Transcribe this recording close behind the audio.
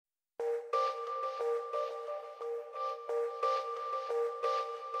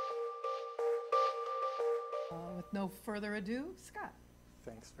no further ado, Scott.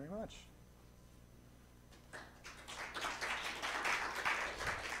 Thanks very much.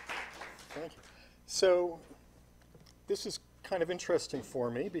 Thank you. So this is kind of interesting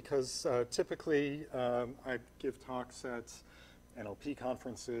for me because typically I give talks at NLP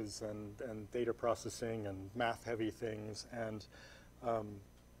conferences and data processing and math-heavy things, and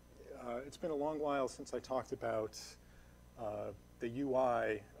it's been a long while since I talked about the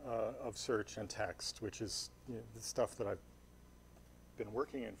UI of search and text, which is the stuff that I've been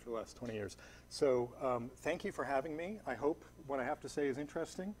working in for the last 20 years. So thank you for having me. I hope what I have to say is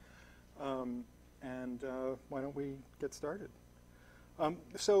interesting. And why don't we get started?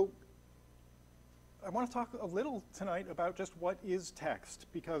 So I want to talk a little tonight about just what is text,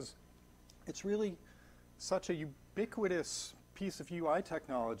 because it's really such a ubiquitous piece of UI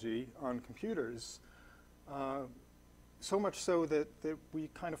technology on computers, so much so that we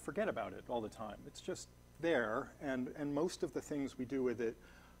kind of forget about it all the time. It's just there, and most of the things we do with it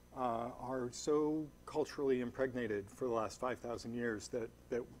are so culturally impregnated for the last 5,000 years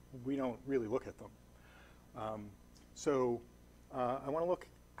that we don't really look at them. So I want to look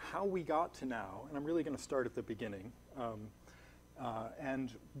how we got to now, and I'm really going to start at the beginning,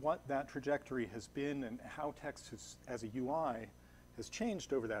 and what that trajectory has been and how text as a UI has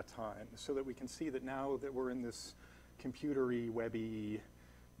changed over that time, so that we can see that now that we're in this computery, webby,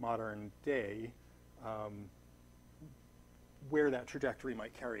 modern day, where that trajectory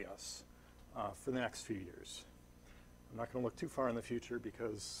might carry us for the next few years. I'm not going to look too far in the future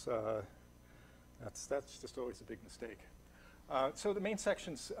because that's just always a big mistake. So the main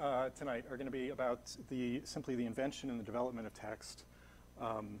sections tonight are going to be about simply the invention and the development of text,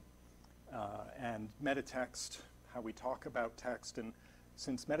 and meta-text, how we talk about text. And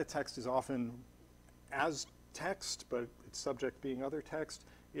since meta-text is often as text, but its subject being other text,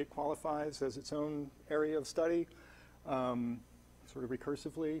 it qualifies as its own area of study, sort of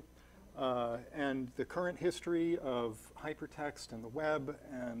recursively. And the current history of hypertext and the web,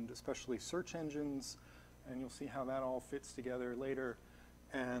 and especially search engines, and you'll see how that all fits together later.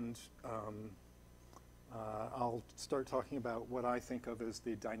 And I'll start talking about what I think of as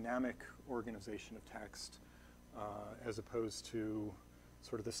the dynamic organization of text, as opposed to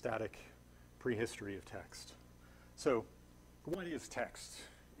sort of the static prehistory of text. So what is text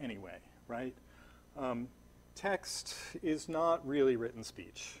anyway, right? Text is not really written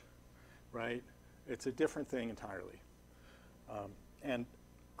speech, right? It's a different thing entirely. And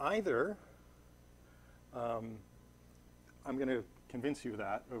either I'm going to convince you of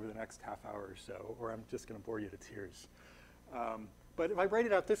that over the next half hour or so, or I'm just going to bore you to tears. But if I write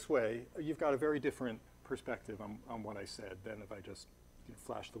it out this way, you've got a very different perspective on what I said than if I just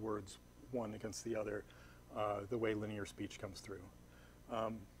flash the words one against the other, the way linear speech comes through.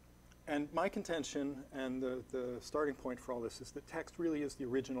 And my contention and the starting point for all this is that text really is the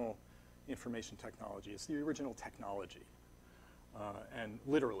original information technology. It's the original technology. And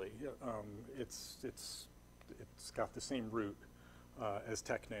literally, it's got the same root as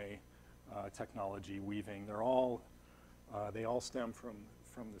techne, technology, weaving. They all stem from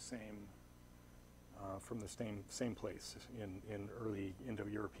the same place in early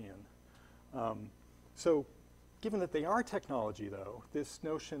Indo-European. So given that they are technology, though, this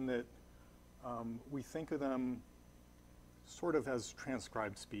notion that we think of them sort of as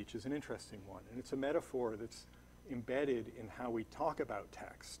transcribed speech is an interesting one. And it's a metaphor that's embedded in how we talk about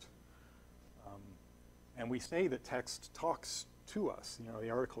text. And we say that text talks to us. The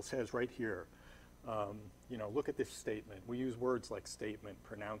article says right here, look at this statement. We use words like statement,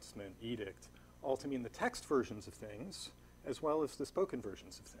 pronouncement, edict, all to mean the text versions of things, as well as the spoken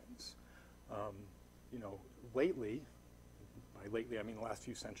versions of things. Lately, by lately I mean the last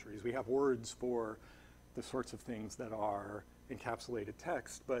few centuries, we have words for the sorts of things that are encapsulated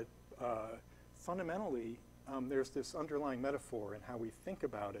text, but fundamentally, there's this underlying metaphor in how we think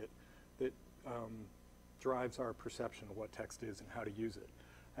about it that drives our perception of what text is and how to use it.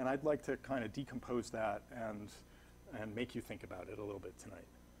 And I'd like to kind of decompose that and make you think about it a little bit tonight.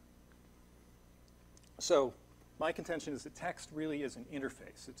 So my contention is that text really is an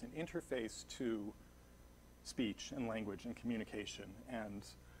interface. It's an interface to speech and language and communication, and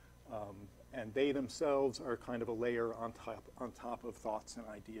they themselves are kind of a layer on top of thoughts and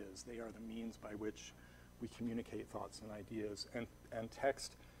ideas. They are the means by which we communicate thoughts and ideas, and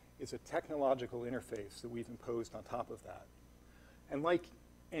text is a technological interface that we've imposed on top of that. And like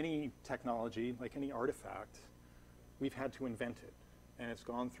any technology, like any artifact, we've had to invent it, and it's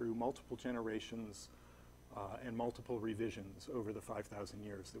gone through multiple generations and multiple revisions over the 5,000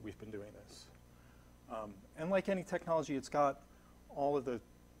 years that we've been doing this. And like any technology, it's got all of the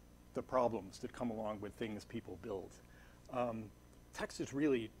the problems that come along with things people build. Text is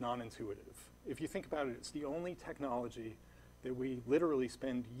really non-intuitive. If you think about it, it's the only technology that we literally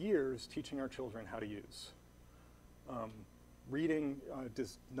spend years teaching our children how to use. Reading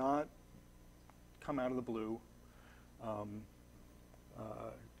does not come out of the blue.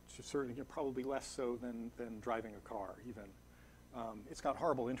 Certainly, probably less so than driving a car, even. It's got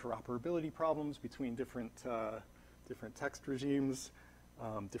horrible interoperability problems between different text regimes,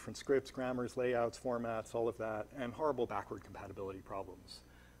 different scripts, grammars, layouts, formats, all of that, and horrible backward compatibility problems.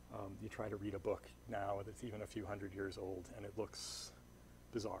 You try to read a book now that's even a few hundred years old, and it looks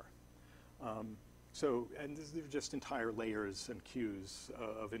bizarre. And there are just entire layers and queues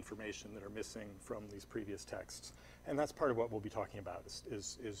of information that are missing from these previous texts. And that's part of what we'll be talking about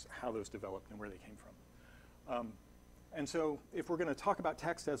is how those developed and where they came from. And so if we're going to talk about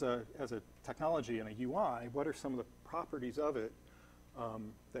text as a technology and a UI, what are some of the properties of it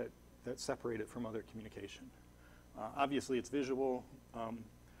that separate it from other communication? Obviously, it's visual,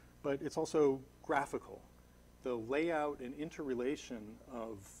 but it's also graphical. The layout and interrelation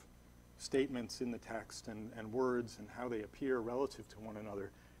of statements in the text and words and how they appear relative to one another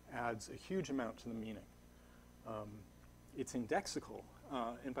adds a huge amount to the meaning. It's indexical,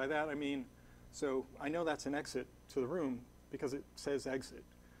 and by that I mean, so I know that's an exit to the room because it says exit.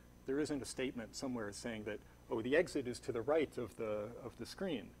 There isn't a statement somewhere saying that, oh, the exit is to the right of the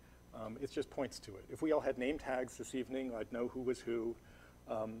screen. It just points to it. If we all had name tags this evening, I'd know who was who.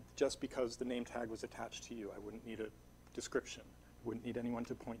 Just because the name tag was attached to you, I wouldn't need a description. Wouldn't need anyone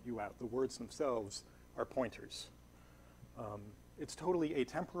to point you out. The words themselves are pointers. It's totally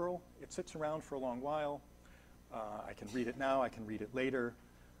atemporal. It sits around for a long while. I can read it now. I can read it later.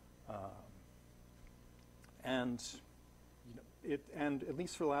 And at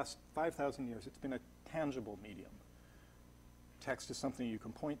least for the last 5,000 years, it's been a tangible medium. Text is something you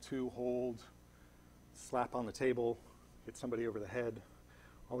can point to, hold, slap on the table, hit somebody over the head,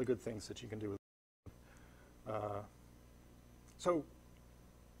 all the good things that you can do with it. So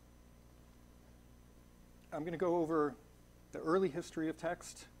I'm going to go over the early history of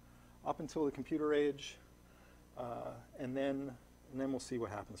text up until the computer age, and then we'll see what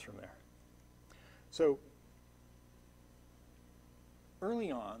happens from there. So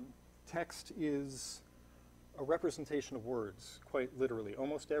early on, text is a representation of words, quite literally.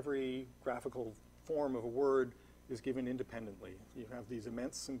 Almost every graphical form of a word is given independently. You have these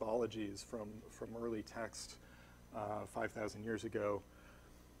immense symbologies from early text 5,000 years ago.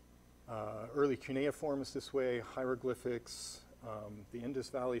 Early cuneiform is this way, hieroglyphics, the Indus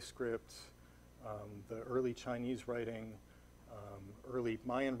Valley script, the early Chinese writing, early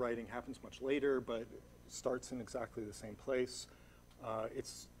Mayan writing happens much later, but starts in exactly the same place.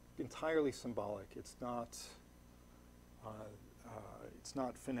 It's entirely symbolic. It's not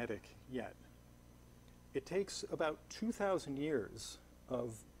phonetic yet. It takes about 2,000 years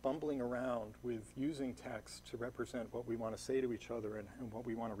of bumbling around with using text to represent what we want to say to each other and what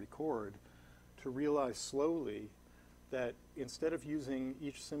we want to record, to realize slowly that instead of using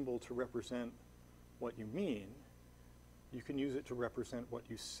each symbol to represent what you mean, you can use it to represent what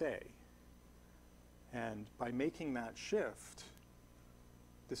you say. And by making that shift,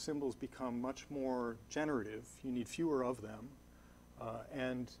 the symbols become much more generative. You need fewer of them,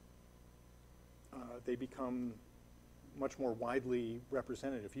 and they become much more widely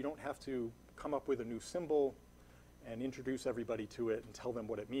representative. You don't have to come up with a new symbol and introduce everybody to it and tell them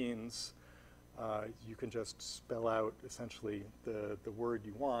what it means. You can just spell out essentially the word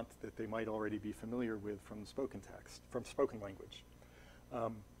you want that they might already be familiar with from spoken text, from spoken language.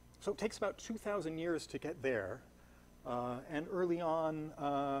 So it takes about 2,000 years to get there. And early on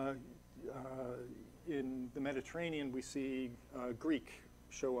in the Mediterranean, we see Greek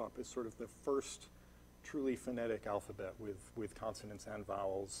show up as sort of the first truly phonetic alphabet with consonants and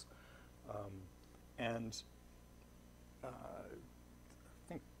vowels. I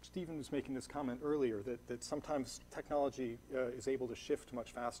think Stephen was making this comment earlier that sometimes technology is able to shift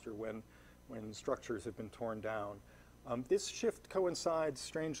much faster when structures have been torn down. This shift coincides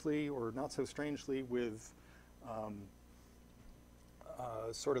strangely or not so strangely with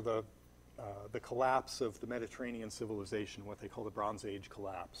sort of the collapse of the Mediterranean civilization, what they call the Bronze Age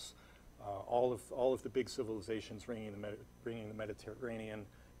collapse. All of the big civilizations ringing the Mediterranean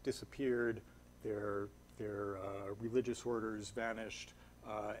disappeared. Their religious orders vanished,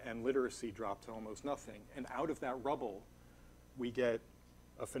 and literacy dropped to almost nothing. And out of that rubble, we get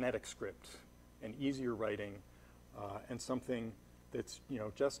a phonetic script, and easier writing, and something that's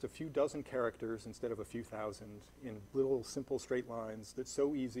just a few dozen characters instead of a few thousand in little simple straight lines that's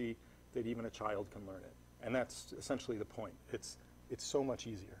so easy that even a child can learn it. And that's essentially the point. It's so much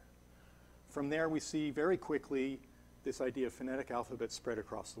easier. From there, we see very quickly this idea of phonetic alphabet spread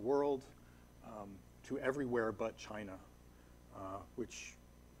across the world to everywhere but China, which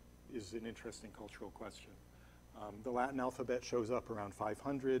is an interesting cultural question. The Latin alphabet shows up around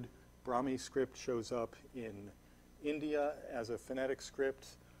 500. Brahmi script shows up in India as a phonetic script.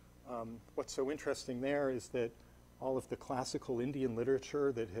 What's so interesting there is that all of the classical Indian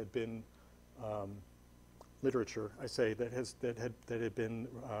literature that had been that had been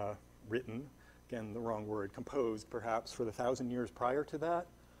written, again the wrong word, composed perhaps for the 1,000 years prior to that,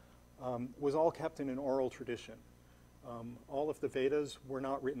 was all kept in an oral tradition. All of the Vedas were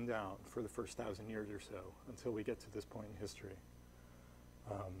not written down for the first 1,000 years or so until we get to this point in history.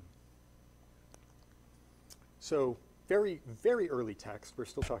 So very, very early text, we're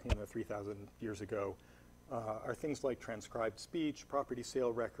still talking about 3,000 years ago, are things like transcribed speech, property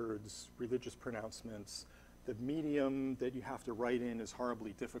sale records, religious pronouncements. The medium that you have to write in is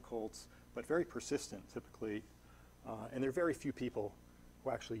horribly difficult, but very persistent typically. And there are very few people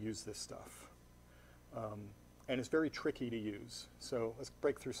who actually use this stuff. And it's very tricky to use. So let's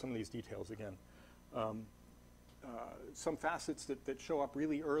break through some of these details again. Some facets that show up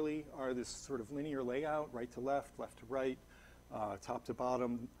really early are this sort of linear layout, right to left to right, top to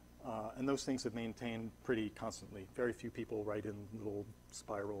bottom. And those things have maintained pretty constantly. Very few people write in little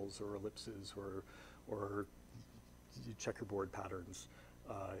spirals or ellipses or checkerboard patterns.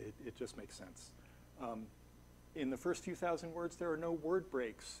 It just makes sense. In the first few thousand words, there are no word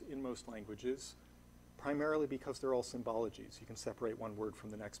breaks in most languages, primarily because they're all symbologies. You can separate one word from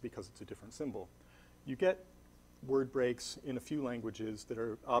the next because it's a different symbol. You get word breaks in a few languages that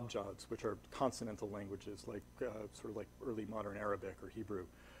are abjads, which are consonantal languages, like sort of like early modern Arabic or Hebrew.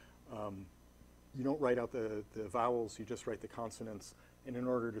 You don't write out the vowels, you just write the consonants, and in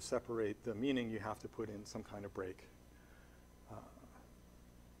order to separate the meaning, you have to put in some kind of break.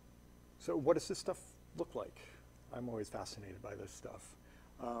 So what does this stuff look like? I'm always fascinated by this stuff.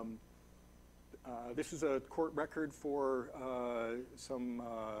 This is a court record for some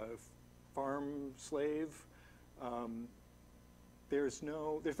farm slave. There's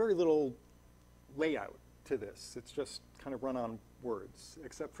very little layout to this. It's just kind of run on words,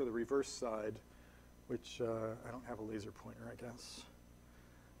 except for the reverse side, which I don't have a laser pointer, I guess.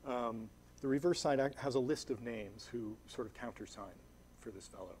 The reverse side has a list of names who sort of countersign for this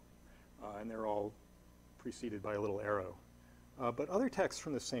fellow, and they're all preceded by a little arrow. But other texts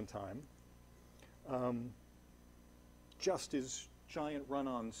from the same time just is giant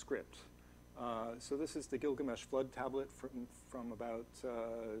run-on script. So this is the Gilgamesh flood tablet from about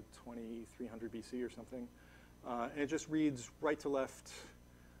 2300 BC or something. And it just reads right to left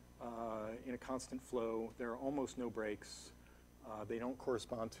in a constant flow. There are almost no breaks. They don't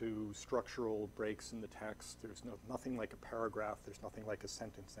correspond to structural breaks in the text. There's nothing like a paragraph. There's nothing like a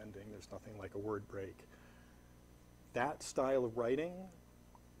sentence ending. There's nothing like a word break. That style of writing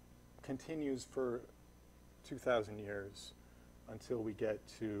continues for 2,000 years until we get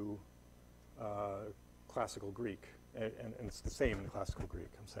to classical Greek. And it's the same in classical Greek,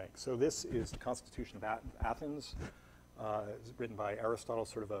 I'm saying. So this is the Constitution of Athens. It's written by Aristotle,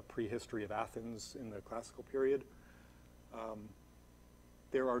 sort of a prehistory of Athens in the classical period.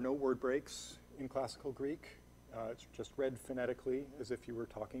 There are no word breaks in classical Greek. It's just read phonetically as if you were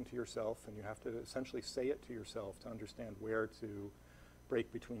talking to yourself, and you have to essentially say it to yourself to understand where to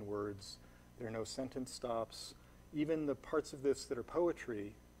break between words. There are no sentence stops. Even the parts of this that are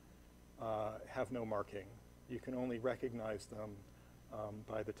poetry have no marking. You can only recognize them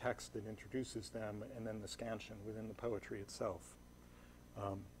by the text that introduces them and then the scansion within the poetry itself.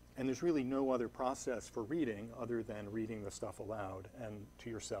 And there's really no other process for reading other than reading the stuff aloud and to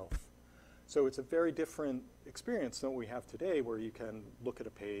yourself. So it's a very different experience than what we have today, where you can look at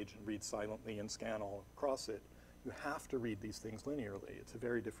a page and read silently and scan all across it. You have to read these things linearly. It's a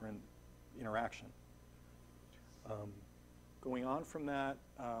very different interaction. Going on from that,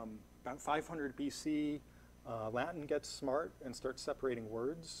 about 500 BC, Latin gets smart and starts separating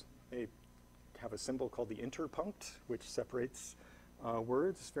words. They have a symbol called the interpunct, which separates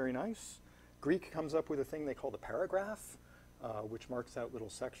words. It's very nice. Greek comes up with a thing they call the paragraph, which marks out little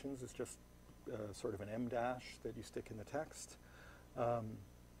sections. It's just sort of an M dash that you stick in the text.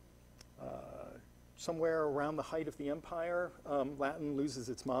 Somewhere around the height of the empire, Latin loses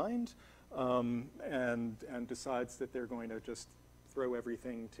its mind and decides that they're going to just throw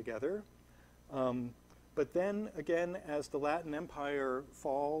everything together. But then again, as the Latin Empire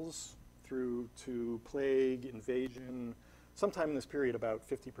falls through to plague, invasion, sometime in this period about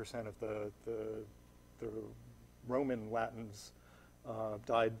 50% of the Roman Latins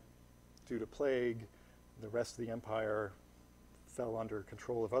died due to plague. The rest of the empire fell under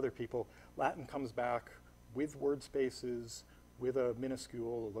control of other people. Latin comes back with word spaces, with a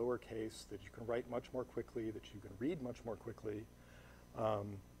minuscule, a lowercase, that you can write much more quickly, that you can read much more quickly.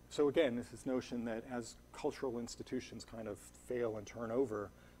 So again, this notion that as cultural institutions kind of fail and turn over,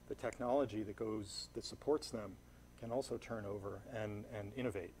 the technology that supports them can also turn over and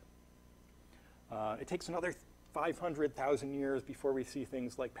innovate. It takes another 500,000 years before we see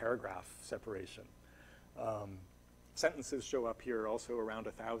things like paragraph separation. Sentences show up here also around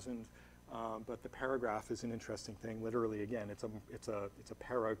 1,000, but the paragraph is an interesting thing. Literally, again, it's a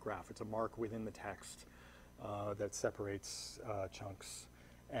paragraph. It's a mark within the text that separates chunks.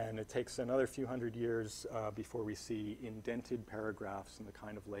 And it takes another few hundred years before we see indented paragraphs and the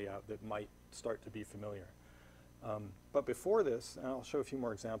kind of layout that might start to be familiar. But before this, and I'll show a few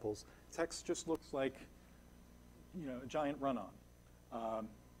more examples, text just looks like a giant run-on.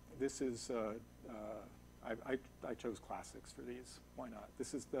 This is, I chose classics for these. Why not?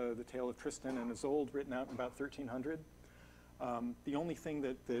 This is the Tale of Tristan and Isolde, written out in about 1300. The only thing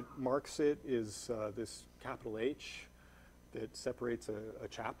that marks it is this capital H that separates a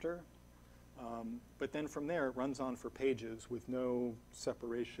chapter. But then from there, it runs on for pages with no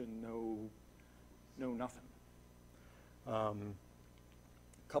separation, no nothing. A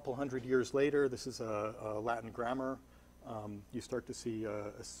couple hundred years later, this is a Latin grammar. You start to see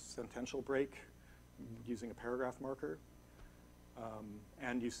a sentential break using a paragraph marker.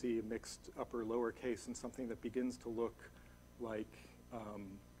 And you see a mixed upper lower case and something that begins to look like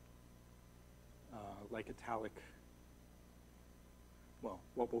italic, well,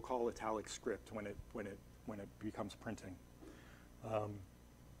 what we'll call italic script when it becomes printing.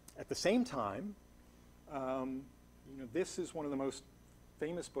 At the same time, this is one of the most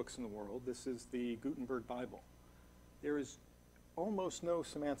famous books in the world. This is the Gutenberg Bible. There is almost no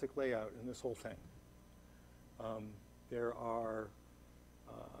semantic layout in this whole thing. There are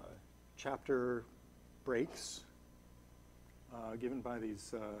chapter breaks given by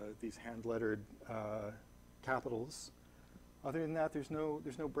these hand-lettered capitals. Other than that, there's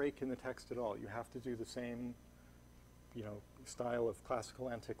no break in the text at all. You have to do the same, style of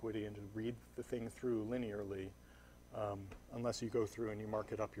classical antiquity and to read the thing through linearly, unless you go through and you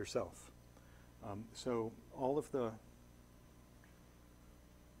mark it up yourself. So all of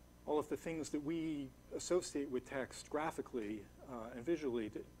the things that we associate with text graphically and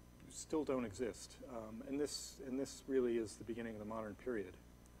visually still don't exist, and this really is the beginning of the modern period.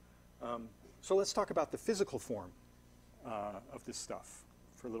 So let's talk about the physical form of this stuff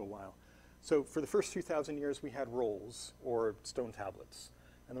for a little while. So for the first 2,000 years, we had rolls or stone tablets,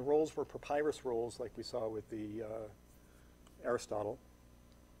 and the rolls were papyrus rolls, like we saw with the Aristotle,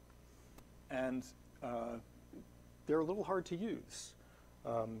 and they're a little hard to use.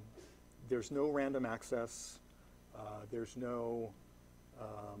 There's no random access. There's no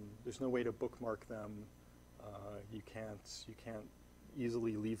way to bookmark them. You can't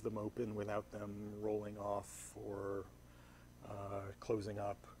easily leave them open without them rolling off or closing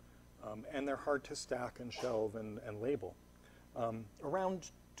up. And they're hard to stack and shelve and label.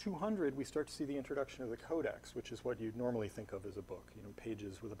 Around 200, we start to see the introduction of the codex, which is what you'd normally think of as a book,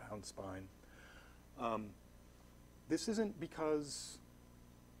 pages with a bound spine. This isn't because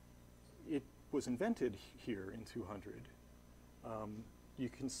it was invented here in 200. You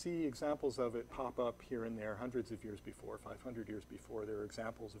can see examples of it pop up here and there hundreds of years before, 500 years before. There are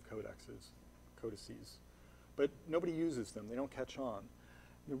examples of codices. But nobody uses them. They don't catch on.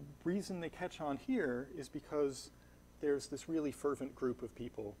 The reason they catch on here is because there's this really fervent group of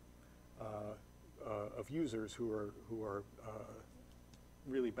people, of users who are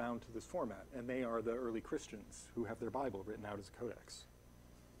really bound to this format, and they are the early Christians who have their Bible written out as a codex.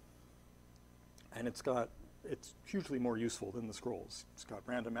 And it's hugely more useful than the scrolls. It's got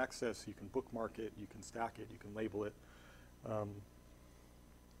random access. You can bookmark it. You can stack it. You can label it.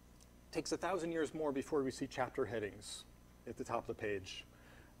 Takes 1,000 years more before we see chapter headings at the top of the page,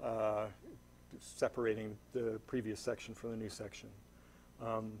 separating the previous section from the new section.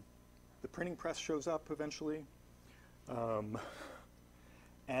 The printing press shows up eventually. And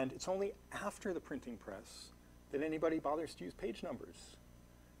it's only after the printing press that anybody bothers to use page numbers.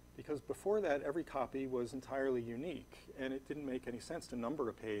 Because before that, every copy was entirely unique, and it didn't make any sense to number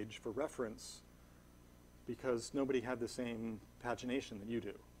a page for reference because nobody had the same pagination that you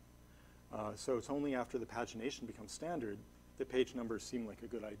do. So it's only after the pagination becomes standard that page numbers seem like a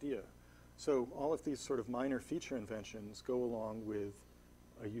good idea. So all of these sort of minor feature inventions go along with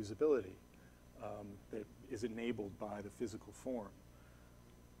a usability that is enabled by the physical form.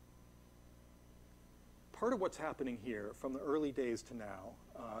 Part of what's happening here from the early days to now,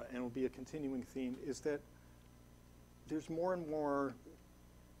 and will be a continuing theme, is that there's more and more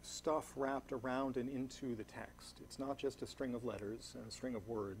stuff wrapped around and into the text. It's not just a string of letters and a string of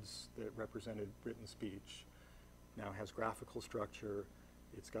words that represented written speech. Now has graphical structure.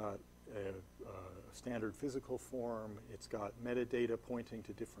 It's got a standard physical form. It's got metadata pointing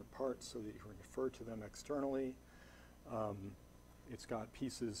to different parts so that you can refer to them externally. It's got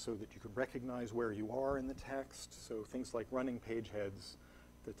pieces so that you can recognize where you are in the text. So things like running page heads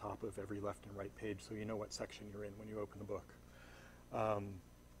at the top of every left and right page so you know what section you're in when you open the book.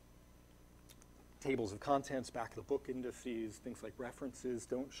 Tables of contents, back of the book indices, things like references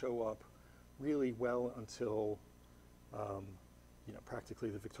don't show up really well until practically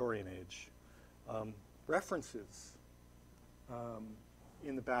the Victorian age. References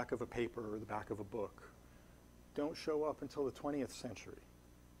in the back of a paper or the back of a book don't show up until the 20th century.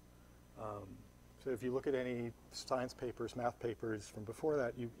 So if you look at any science papers, math papers from before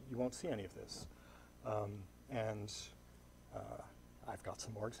that, you won't see any of this. And I've got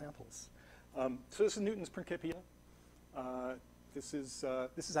some more examples. So this is Newton's Principia. This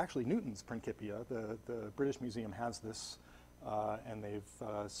is actually Newton's Principia. The British Museum has this, and they've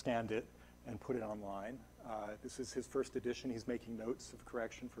scanned it and put it online. This is his first edition. He's making notes of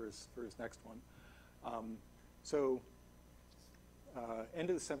correction for his next one. End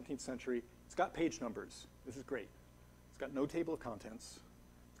of the 17th century. It's got page numbers. This is great. It's got no table of contents.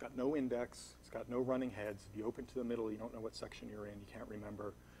 It's got no index. It's got no running heads. If you open to the middle, you don't know what section you're in. You can't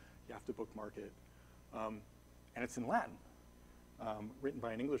remember. You have to bookmark it. And it's in Latin, written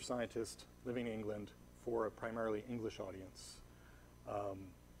by an English scientist living in England for a primarily English audience.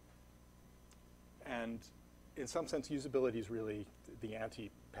 And in some sense, usability is really the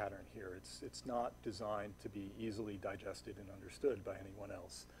anti-pattern here. It's not designed to be easily digested and understood by anyone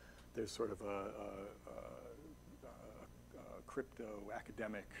else. There's sort of a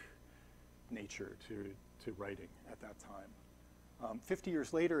crypto-academic nature to writing at that time. 50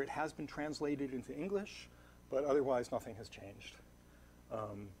 years later, it has been translated into English, but otherwise nothing has changed.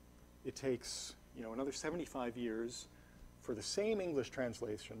 It takes another 75 years for the same English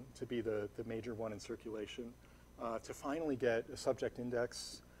translation to be the major one in circulation, to finally get a subject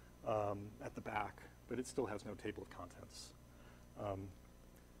index at the back, but it still has no table of contents.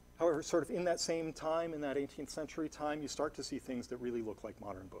 However, sort of in that same time, in that 18th century time, you start to see things that really look like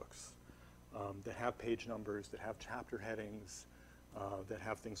modern books, that have page numbers, that have chapter headings, that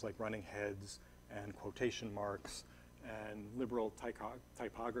have things like running heads and quotation marks and liberal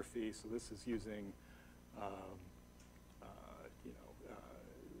typography. So this is using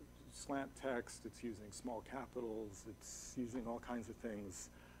slant text, it's using small capitals, it's using all kinds of things,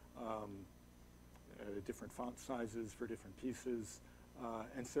 different font sizes for different pieces.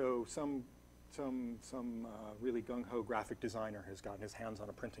 And so some really gung-ho graphic designer has gotten his hands on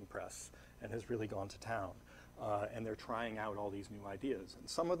a printing press and has really gone to town. And they're trying out all these new ideas. And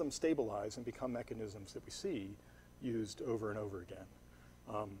some of them stabilize and become mechanisms that we see used over and over again.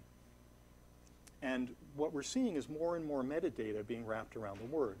 And what we're seeing is more and more metadata being wrapped around the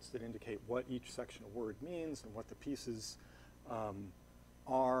words that indicate what each section of word means and what the pieces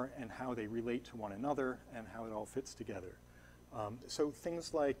are and how they relate to one another and how it all fits together. So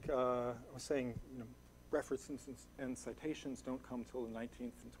things like, I was saying, references and citations don't come till the 19th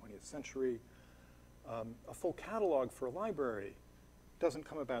and 20th century. A full catalog for a library doesn't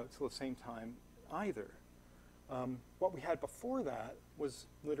come about till the same time either. What we had before that was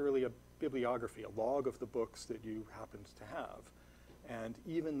literally a bibliography, a log of the books that you happened to have. And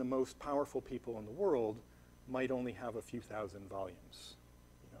even the most powerful people in the world might only have a few thousand volumes.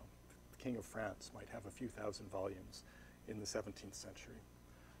 The King of France might have a few thousand volumes in the 17th century.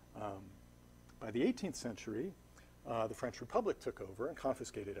 By the 18th century, the French Republic took over and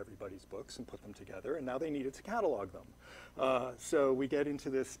confiscated everybody's books and put them together, and now they needed to catalog them. So we get into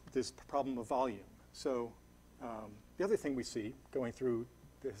this problem of volume. So the other thing we see going through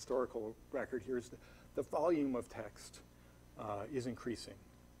the historical record here is the volume of text is increasing.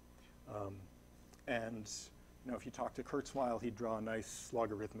 And if you talk to Kurzweil, he'd draw a nice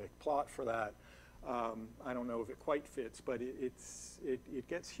logarithmic plot for that. I don't know if it quite fits, but it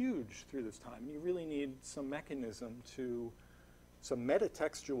gets huge through this time. You really need some mechanism some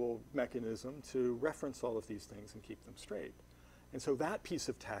meta-textual mechanism to reference all of these things and keep them straight. And so that piece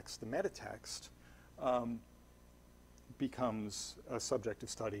of text, the meta-text, becomes a subject of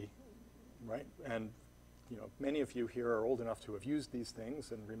study, right? And many of you here are old enough to have used these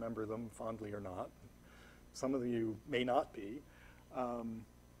things and remember them fondly or not. Some of you may not be,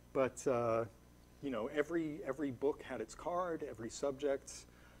 but every book had its card. Every subject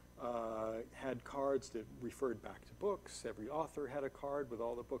had cards that referred back to books. Every author had a card with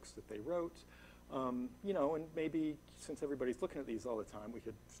all the books that they wrote. You know, and maybe since everybody's looking at these all the time, we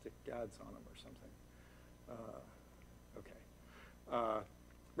could stick ads on them or something. Okay.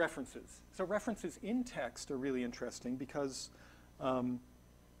 References. So references in text are really interesting because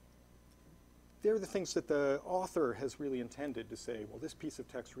they're the things that the author has really intended to say, well, this piece of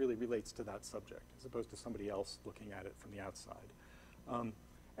text really relates to that subject, as opposed to somebody else looking at it from the outside.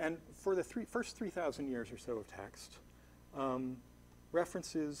 And for the first 3,000 years or so of text,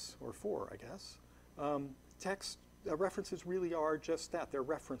 references, or four, I guess, references really are just that. They're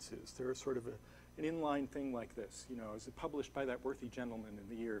references. They're sort of an inline thing like this. You know, is it published by that worthy gentleman in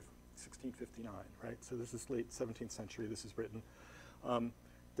the year 1659, right? So this is late 17th century. This is written.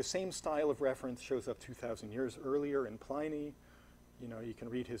 The same style of reference shows up 2,000 years earlier in Pliny. You know, you can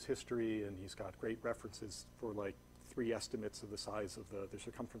read his history, and he's got great references for like 3 estimates of the size of the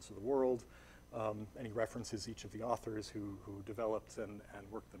circumference of the world. And he references each of the authors who developed and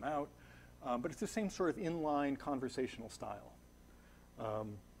worked them out. But it's the same sort of inline conversational style.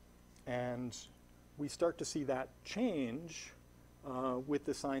 And we start to see that change with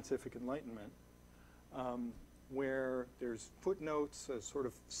the scientific Enlightenment, where there's footnotes, a sort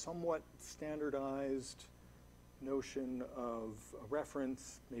of somewhat standardized notion of a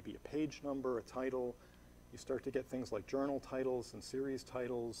reference, maybe a page number, a title. You start to get things like journal titles and series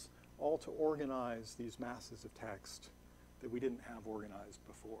titles, all to organize these masses of text that we didn't have organized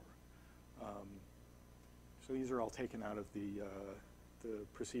before. So these are all taken out of the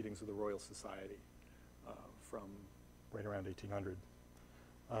Proceedings of the Royal Society from right around 1800.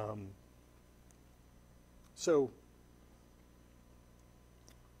 So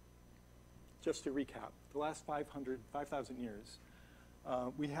just to recap, the last 5,000 years,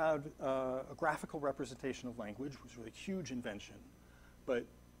 we had a graphical representation of language, which was a huge invention, but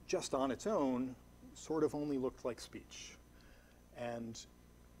just on its own, sort of only looked like speech. And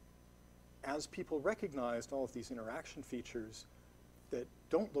as people recognized all of these interaction features that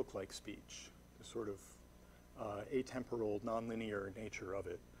don't look like speech, the sort of atemporal, nonlinear nature of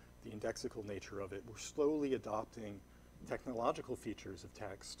it, the indexical nature of it, we're slowly adopting technological features of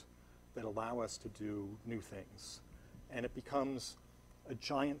text that allow us to do new things. And it becomes a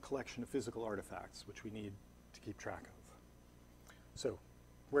giant collection of physical artifacts, which we need to keep track of. So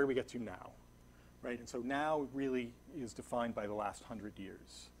where do we get to now, right? And so now really is defined by the last 100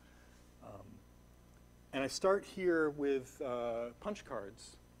 years. And I start here with punch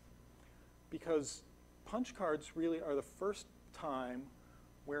cards, because punch cards really are the first time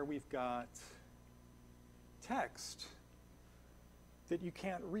where we've got text that you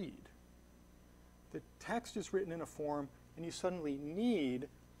can't read. The text is written in a form, and you suddenly need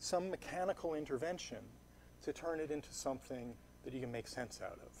some mechanical intervention to turn it into something that you can make sense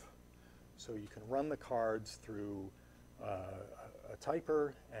out of. So you can run the cards through a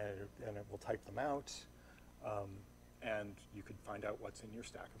typer, and it will type them out, and you could find out what's in your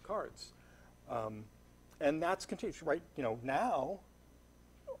stack of cards. And that's continuous, right? You know, now,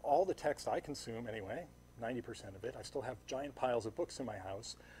 all the text I consume anyway, 90% of it, I still have giant piles of books in my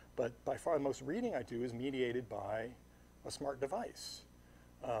house, but by far the most reading I do is mediated by a smart device.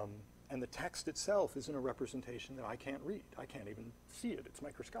 And the text itself isn't a representation that I can't read. I can't even see it. It's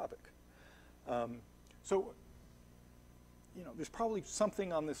microscopic. So, you know, there's probably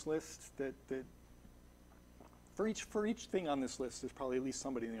something on this list that for each thing on this list, there's probably at least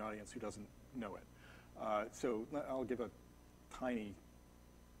somebody in the audience who doesn't know it. So I'll give a tiny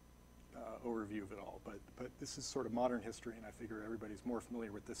overview of it all, but this is sort of modern history, and I figure everybody's more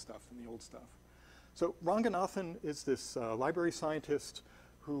familiar with this stuff than the old stuff. So Ranganathan is this library scientist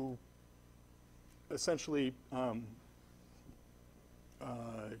who essentially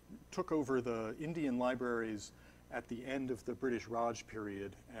took over the Indian libraries at the end of the British Raj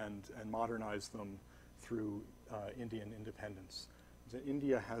period and modernized them through Indian independence. So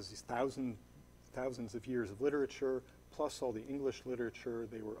India has these thousands of years of literature, plus all the English literature.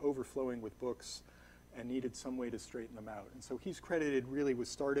 They were overflowing with books and needed some way to straighten them out. And so he's credited really with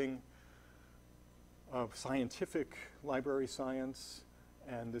starting scientific library science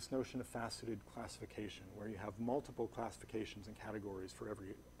and this notion of faceted classification, where you have multiple classifications and categories for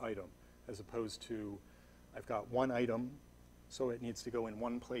every item, as opposed to, I've got one item, so it needs to go in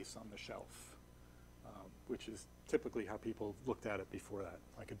one place on the shelf, which is typically how people looked at it before that,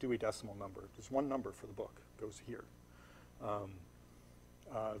 like a Dewey Decimal number. There's one number for the book, goes here.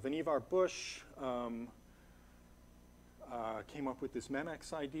 Vannevar Bush came up with this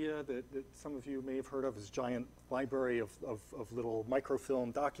Memex idea that some of you may have heard of, this giant library of little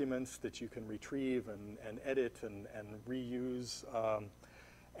microfilm documents that you can retrieve and edit and reuse.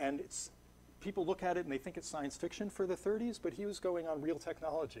 And people look at it and they think it's science fiction for the 30s, but he was going on real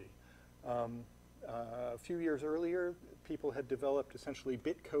technology. a few years earlier, people had developed essentially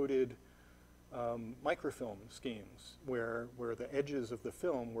bit-coded microfilm schemes where the edges of the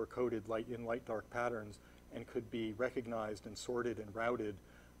film were coded in light-dark patterns and could be recognized and sorted and routed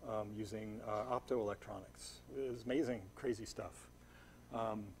using optoelectronics. It was amazing, crazy stuff.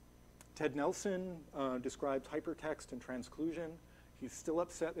 Ted Nelson described hypertext and transclusion. He's still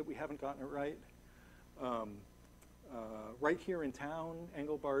upset that we haven't gotten it right. Right here in town,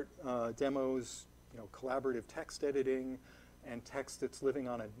 Engelbart demos, collaborative text editing and text that's living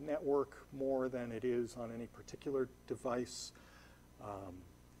on a network more than it is on any particular device.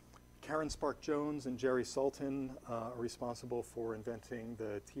 Karen Spark-Jones and Jerry Sultan are responsible for inventing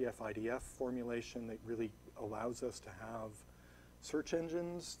the TF-IDF formulation that really allows us to have search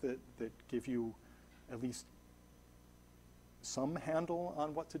engines that give you at least some handle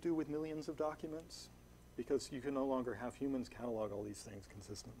on what to do with millions of documents, because you can no longer have humans catalog all these things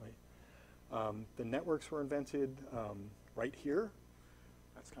consistently. The networks were invented right here.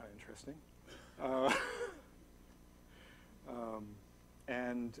 That's kind of interesting.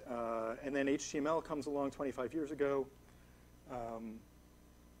 And then HTML comes along 25 years ago.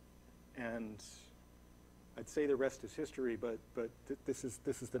 And I'd say the rest is history, but this is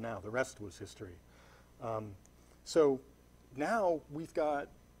the now. The rest was history. So now we've got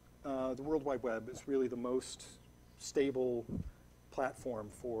the World Wide Web is really the most stable platform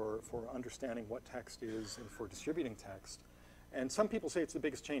for understanding what text is and for distributing text. And some people say it's the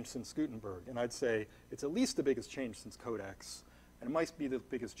biggest change since Gutenberg, and I'd say it's at least the biggest change since codex, and it might be the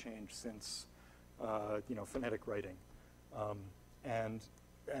biggest change since phonetic writing. And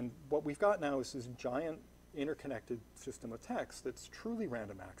what we've got now is this giant interconnected system of text that's truly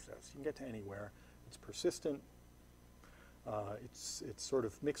random access. You can get to anywhere. It's persistent. It's sort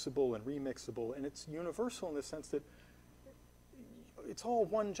of mixable and remixable, and it's universal in the sense that it's all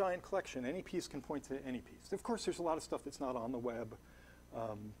one giant collection. Any piece can point to any piece. Of course, there's a lot of stuff that's not on the web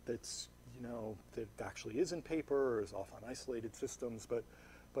that's that actually is in paper or is off on isolated systems.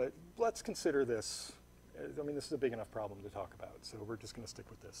 But let's consider this. I mean, this is a big enough problem to talk about, so we're just going to stick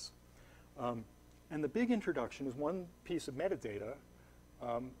with this. And the big introduction is one piece of metadata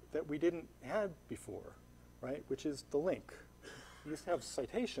that we didn't have before, right? Which is the link. We used to have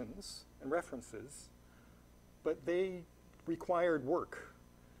citations and references, but they required work.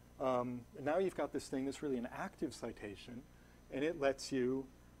 And now you've got this thing that's really an active citation, and it lets you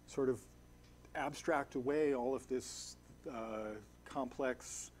sort of abstract away all of this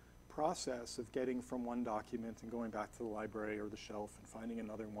complex process of getting from one document and going back to the library or the shelf and finding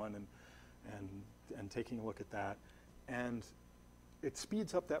another one and taking a look at that. And it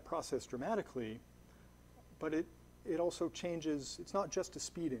speeds up that process dramatically, but it also changes, it's not just a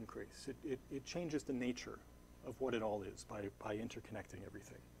speed increase, it changes the nature of what it all is by interconnecting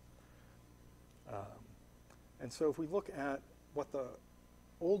everything. And so if we look at what the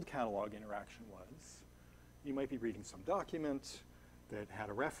old catalog interaction was, you might be reading some document that had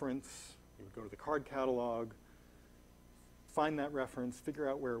a reference. You would go to the card catalog, find that reference, figure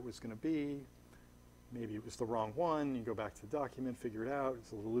out where it was going to be. Maybe it was the wrong one. You go back to the document, figure it out.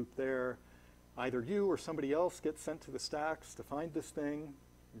 There's a little loop there. Either you or somebody else gets sent to the stacks to find this thing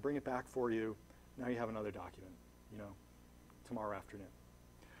and bring it back for you. Now you have another document, tomorrow afternoon.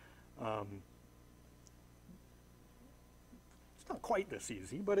 It's not quite this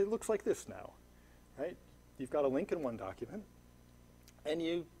easy, but it looks like this now, right? You've got a link in one document, and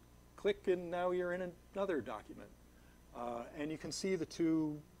you click, and now you're in another document. And you can see the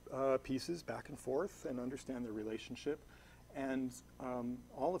two pieces back and forth and understand their relationship. And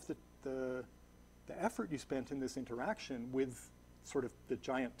all of the effort you spent in this interaction with sort of the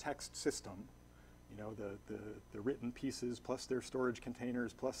giant text system, the written pieces plus their storage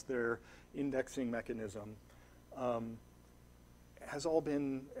containers plus their indexing mechanism, has all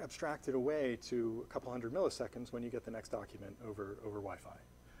been abstracted away to a couple hundred milliseconds when you get the next document over Wi-Fi.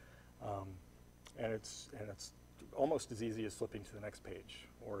 And it's almost as easy as flipping to the next page,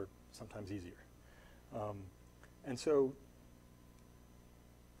 or sometimes easier. And so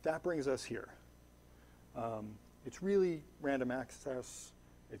that brings us here. It's really random access,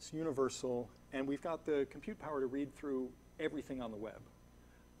 it's universal, and we've got the compute power to read through everything on the web,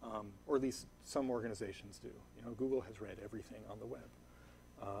 or at least some organizations do. Google has read everything on the web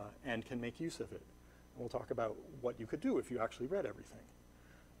and can make use of it. And we'll talk about what you could do if you actually read everything.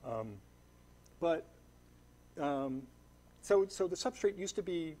 So the substrate used to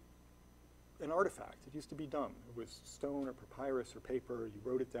be an artifact. It used to be dumb. It was stone or papyrus or paper. You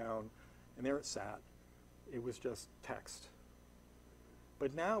wrote it down, and there it sat. It was just text.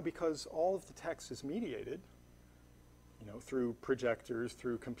 But now, because all of the text is mediated, through projectors,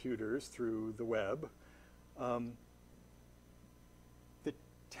 through computers, through the web. The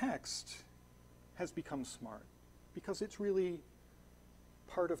text has become smart because it's really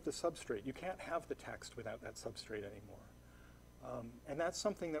part of the substrate. You can't have the text without that substrate anymore. And that's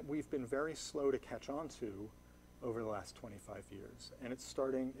something that we've been very slow to catch on to over the last 25 years. And it's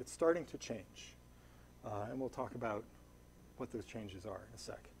starting to change. And we'll talk about what those changes are in a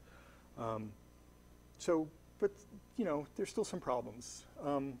sec. But there's still some problems.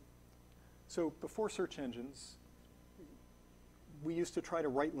 So before search engines, we used to try to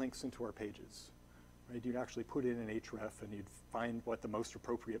write links into our pages. Right? You'd actually put in an href and you'd find what the most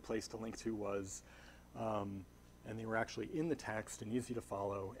appropriate place to link to was. And they were actually in the text and easy to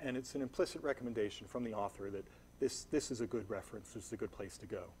follow. And it's an implicit recommendation from the author that this is a good reference, this is a good place to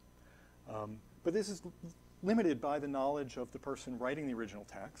go. But this is limited by the knowledge of the person writing the original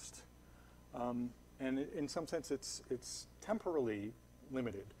text. And in some sense, it's temporally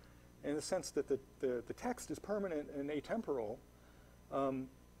limited. In the sense that the text is permanent and atemporal,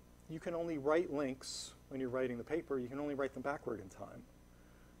 you can only write links when you're writing the paper. You can only write them backward in time.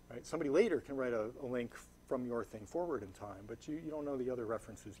 Right? Somebody later can write a link from your thing forward in time, but you don't know the other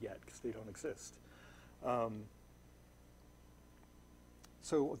references yet because they don't exist.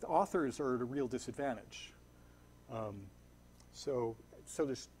 So the authors are at a real disadvantage. So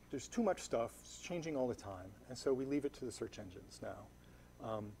there's too much stuff. It's changing all the time. And so we leave it to the search engines now.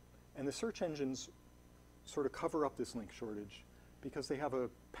 And the search engines sort of cover up this link shortage because they have a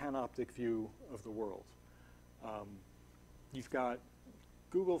panoptic view of the world. You've got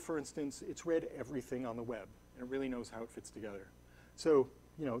Google, for instance, it's read everything on the web, and it really knows how it fits together. So,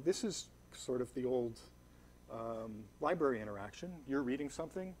 this is sort of the old library interaction. You're reading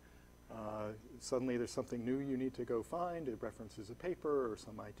something. Suddenly there's something new you need to go find. It references a paper or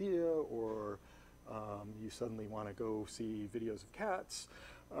some idea, or you suddenly want to go see videos of cats.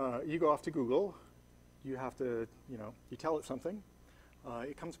 You go off to Google. You have to, you tell it something.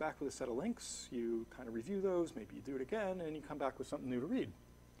 It comes back with a set of links. You kind of review those. Maybe you do it again, and you come back with something new to read.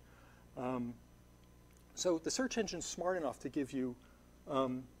 So the search engine's smart enough to give you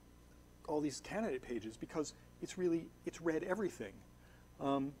all these candidate pages because it's read everything.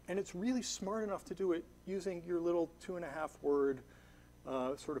 And it's really smart enough to do it using your little 2.5 word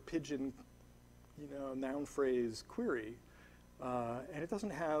sort of pigeon, noun phrase query. And it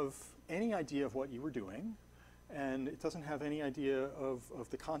doesn't have any idea of what you were doing. And it doesn't have any idea of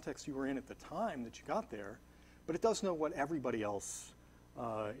the context you were in at the time that you got there. But it does know what everybody else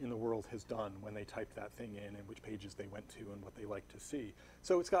in the world has done when they typed that thing in and which pages they went to and what they like to see.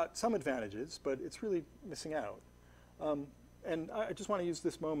 So it's got some advantages, but it's really missing out. And I just want to use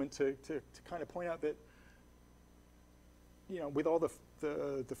this moment to kind of point out that, with all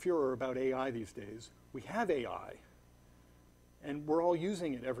the furor about AI these days, we have AI, and we're all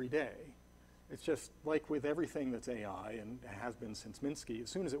using it every day. It's just like with everything that's AI, and has been since Minsky, as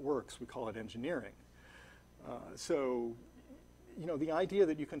soon as it works, we call it engineering. So, the idea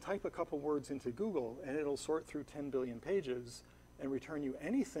that you can type a couple words into Google and it'll sort through 10 billion pages and return you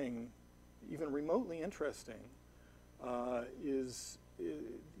anything even remotely interesting is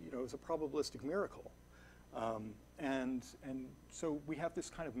a probabilistic miracle. And so we have this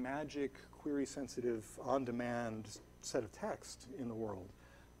kind of magic, query-sensitive, on-demand set of text in the world.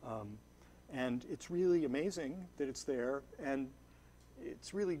 And it's really amazing that it's there, and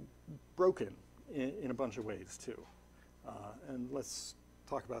it's really broken in a bunch of ways, too. And let's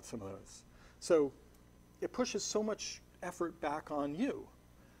talk about some of those. So it pushes so much effort back on you.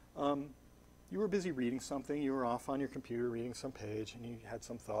 You were busy reading something, you were off on your computer reading some page, and you had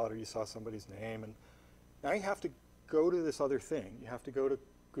some thought, or you saw somebody's name, and now you have to go to this other thing. You have to go to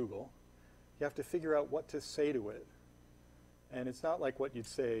Google. You have to figure out what to say to it. And it's not like what you'd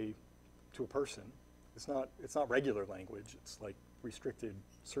say to a person. It's not regular language. It's like restricted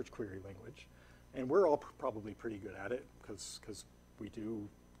search query language. And we're all probably pretty good at it because we do,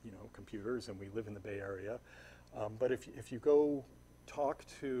 computers and we live in the Bay Area. But if you go talk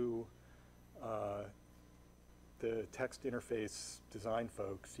to the text interface design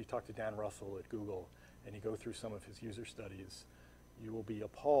folks, you talk to Dan Russell at Google, and you go through some of his user studies, you will be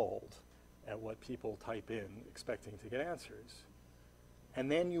appalled at what people type in expecting to get answers. And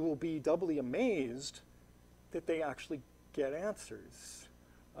then you will be doubly amazed that they actually get answers.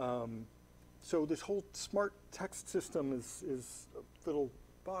 So this whole smart text system is a little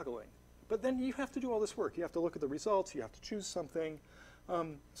boggling. But then you have to do all this work. You have to look at the results. You have to choose something.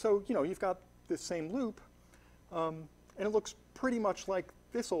 So you've got this same loop, and it looks pretty much like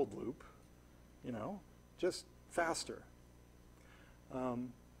this old loop, just faster.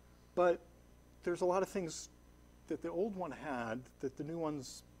 But there's a lot of things that the old one had that the new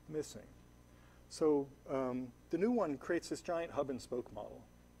one's missing. So the new one creates this giant hub and spoke model.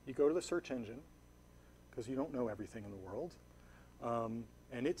 You go to the search engine, because you don't know everything in the world,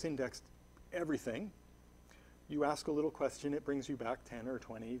 and it's indexed everything. You ask a little question, it brings you back 10 or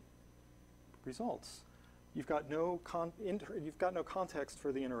 20 results. You've got no context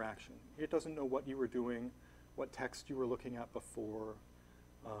for the interaction. It doesn't know what you were doing, what text you were looking at before.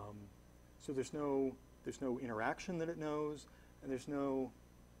 So there's no interaction that it knows, and there's no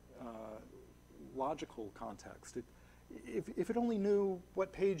logical context. If it only knew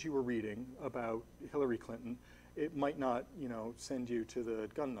what page you were reading about Hillary Clinton, it might not, send you to the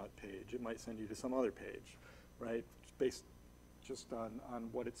gun nut page. It might send you to some other page, right? Based just on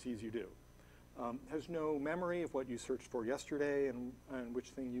what it sees you do. Has no memory of what you searched for yesterday and which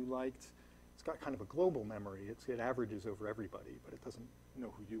thing you liked. It's got kind of a global memory. It averages over everybody, but it doesn't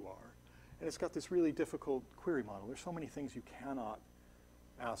know who you are. And it's got this really difficult query model. There's so many things you cannot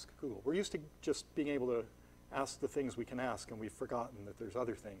ask Google. We're used to just being able to ask the things we can ask, and we've forgotten that there's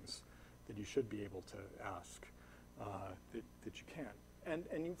other things that you should be able to ask that you can't.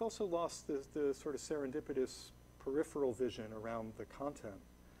 And you've also lost the sort of serendipitous peripheral vision around the content.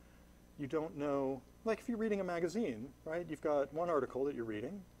 You don't know, like if you're reading a magazine, right? You've got one article that you're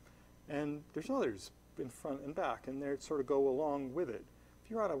reading, and there's others in front and back, and they sort of go along with it.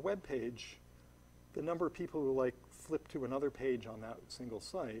 If you're on a web page, the number of people who flip to another page on that single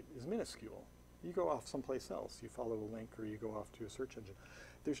site is minuscule. You go off someplace else. You follow a link, or you go off to a search engine.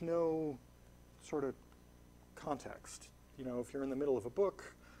 There's no sort of context. If you're in the middle of a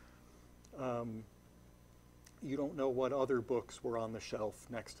book, you don't know what other books were on the shelf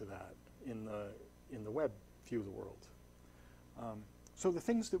next to that in the web view of the world. So the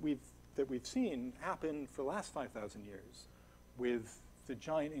things that we've seen happen for the last 5,000 years with the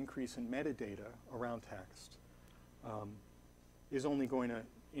giant increase in metadata around text is only going to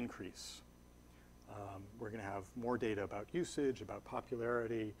increase. We're going to have more data about usage, about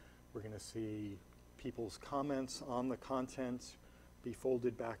popularity. We're going to see people's comments on the content be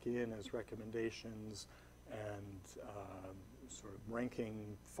folded back in as recommendations and sort of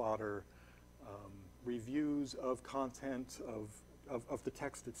ranking fodder, reviews of content, of the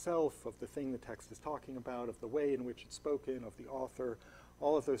text itself, of the thing the text is talking about, of the way in which it's spoken, of the author.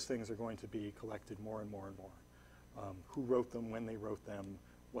 All of those things are going to be collected more and more and more. Who wrote them, when they wrote them,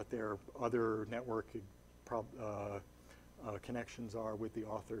 what their other network connections are with the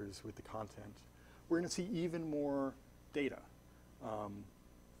authors, with the content. We're going to see even more data.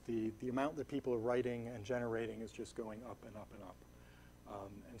 The amount that people are writing and generating is just going up and up and up.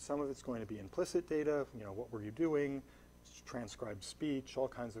 And some of it's going to be implicit data, what were you doing, transcribed speech, all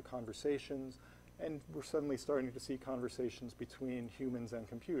kinds of conversations. And we're suddenly starting to see conversations between humans and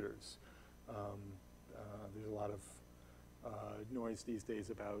computers. There's a lot of noise these days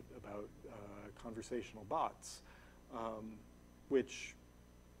about conversational bots, which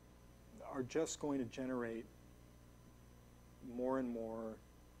are just going to generate more and more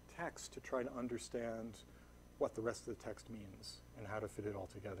text to try to understand what the rest of the text means and how to fit it all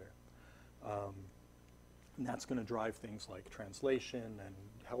together. And that's going to drive things like translation and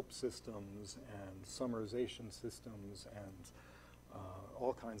help systems and summarization systems and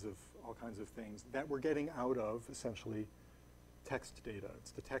all kinds of things that we're getting out of essentially text data.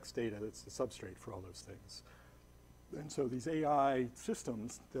 It's the text data that's the substrate for all those things. And so these AI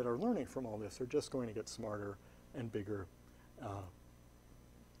systems that are learning from all this are just going to get smarter and bigger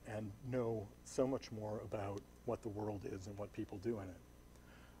and know so much more about what the world is and what people do in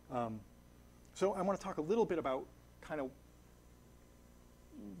it. So I want to talk a little bit about kind of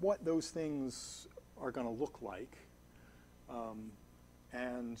what those things are going to look like.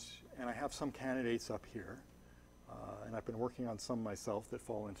 And I have some candidates up here. And I've been working on some myself that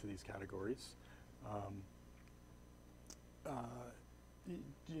fall into these categories.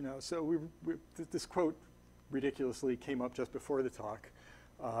 So this quote ridiculously came up just before the talk,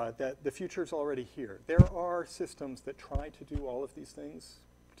 that the future is already here. There are systems that try to do all of these things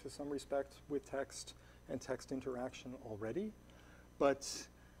to some respect with text and text interaction already, but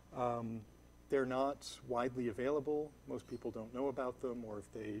they're not widely available. Most people don't know about them, or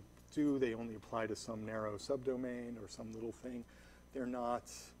if they do, they only apply to some narrow subdomain or some little thing. They're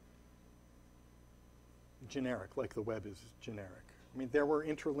not generic, like the web is generic. I mean, there were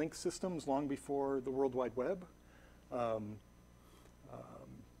interlinked systems long before the World Wide Web,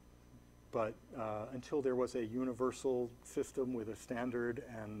 but until there was a universal system with a standard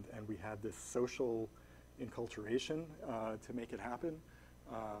and we had this social enculturation to make it happen,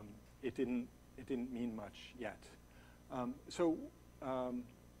 it didn't mean much yet.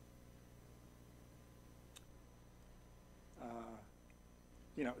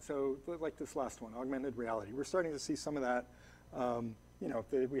 You know, so like this last one, augmented reality. We're starting to see some of that. You know,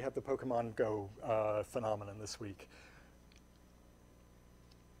 we had the Pokemon Go phenomenon this week.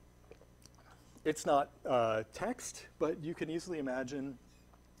 It's not text, but you can easily imagine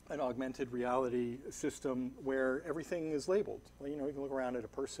an augmented reality system where everything is labeled. Well, you know, you can look around at a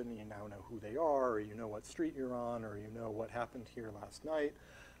person and you now know who they are, or you know what street you're on, or you know what happened here last night,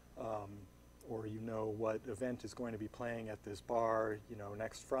 or you know what event is going to be playing at this bar, you know,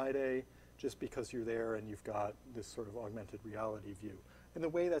 next Friday, just because you're there and you've got this sort of augmented reality view. And the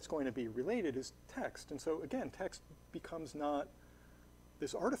way that's going to be related is text. And so again, text becomes not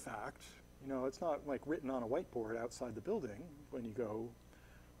this artifact. You know, it's not like written on a whiteboard outside the building when you go.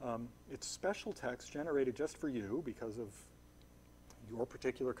 It's special text generated just for you because of your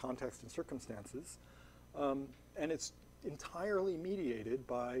particular context and circumstances. And it's entirely mediated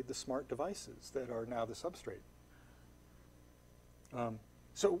by the smart devices that are now the substrate.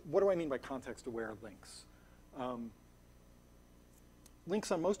 So what do I mean by context-aware links?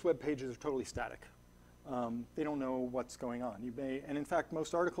 Links on most web pages are totally static. They don't know what's going on. And in fact,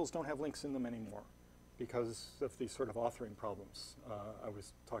 most articles don't have links in them anymore because of these sort of authoring problems I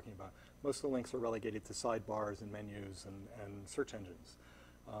was talking about. Most of the links are relegated to sidebars and menus and search engines.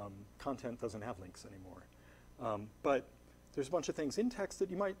 Content doesn't have links anymore. But there's a bunch of things in text that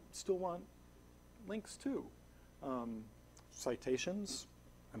you might still want links to. Citations.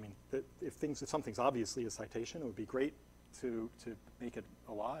 I mean, if something's obviously a citation, it would be great to make it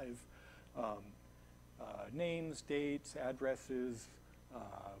alive. Names, dates, addresses,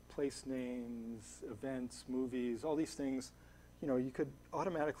 place names, events, movies, all these things, you know, you could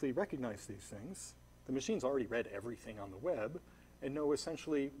automatically recognize these things. The machine's already read everything on the web and know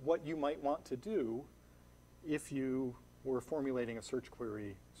essentially what you might want to do if you were formulating a search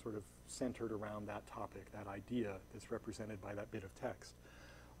query sort of centered around that topic, that idea that's represented by that bit of text.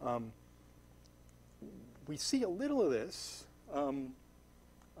 We see a little of this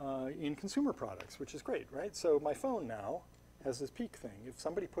in consumer products, which is great, right? So my phone now has this peek thing. If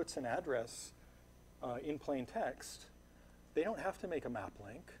somebody puts an address in plain text, they don't have to make a map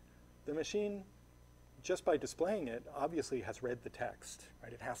link. The machine, just by displaying it, obviously has read the text,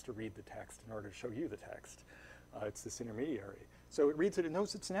 right? It has to read the text in order to show you the text. It's this intermediary. So it reads it, it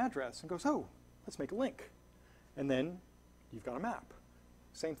knows it's an address, and goes, oh, let's make a link. And then you've got a map.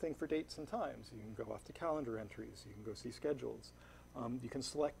 Same thing for dates and times. You can go off to calendar entries. You can go see schedules. You can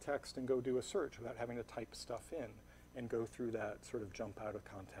select text and go do a search without having to type stuff in and go through that sort of jump out of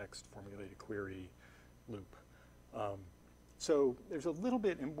context, formulate a query loop. So there's a little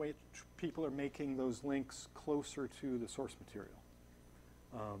bit in which people are making those links closer to the source material.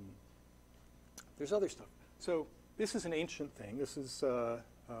 There's other stuff. So this is an ancient thing. This is the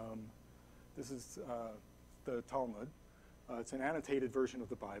Talmud. It's an annotated version of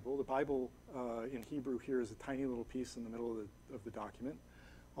the Bible. The Bible in Hebrew here is a tiny little piece in the middle of the document.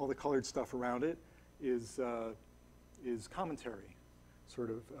 All the colored stuff around it is commentary, sort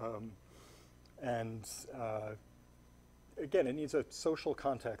of. Again, it needs a social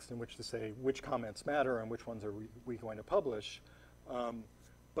context in which to say which comments matter and which ones are we going to publish.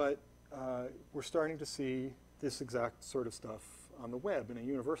 But we're starting to see this exact sort of stuff on the web in a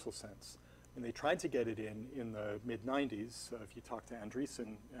universal sense. And they tried to get it in the mid-90s. If you talk to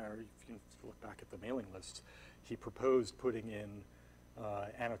Andreessen, or if you look back at the mailing list, he proposed putting in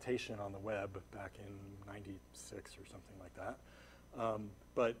annotation on the web back in '96 or something like that.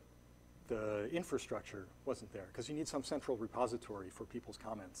 But the infrastructure wasn't there because you need some central repository for people's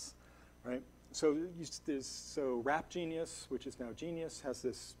comments, right? So Rap Genius, which is now Genius, has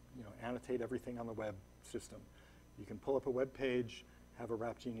this annotate everything on the web system. You can pull up a web page, have a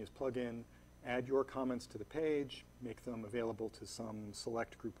Rap Genius plugin, add your comments to the page, make them available to some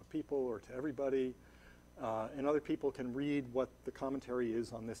select group of people or to everybody, and other people can read what the commentary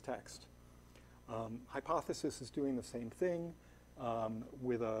is on this text. Hypothesis is doing the same thing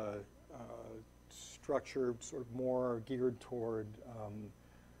with a structure sort of more geared toward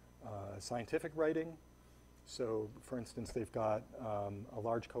scientific writing. So, for instance, they've got a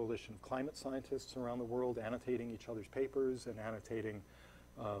large coalition of climate scientists around the world annotating each other's papers and annotating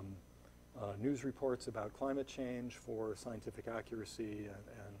news reports about climate change for scientific accuracy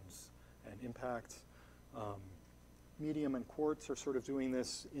and impact. Medium and Quartz are sort of doing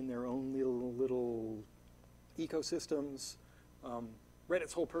this in their own little ecosystems.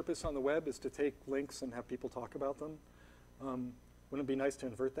 Reddit's whole purpose on the web is to take links and have people talk about them. Wouldn't it be nice to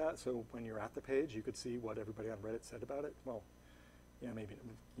invert that so when you're at the page you could see what everybody on Reddit said about it? Well, yeah, maybe,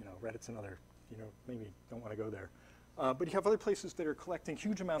 Reddit's another, maybe don't want to go there. But you have other places that are collecting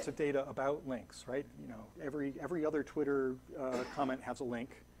huge amounts of data about links, right? You know, every other Twitter comment has a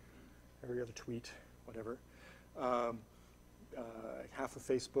link, every other tweet, whatever. Half of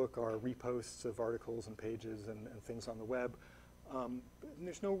Facebook are reposts of articles and pages and things on the web. And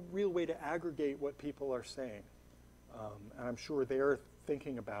there's no real way to aggregate what people are saying. And I'm sure they're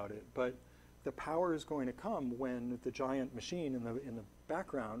thinking about it, but the power is going to come when the giant machine in the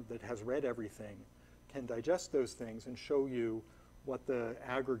background that has read everything can digest those things and show you what the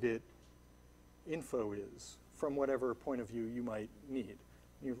aggregate info is from whatever point of view you might need.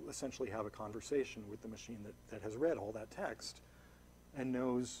 You essentially have a conversation with the machine that has read all that text and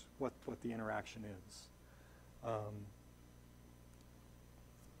knows what the interaction is.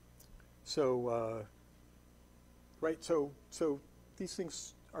 So these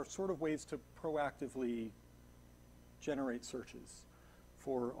things are sort of ways to proactively generate searches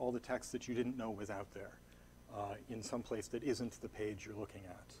for all the text that you didn't know was out there in some place that isn't the page you're looking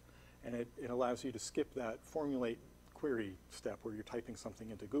at. And it allows you to skip that formulate query step where you're typing something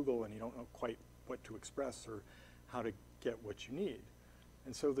into Google and you don't know quite what to express or how to get what you need.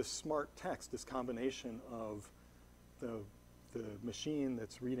 And so this smart text, this combination of the machine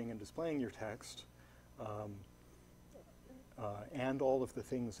that's reading and displaying your text and all of the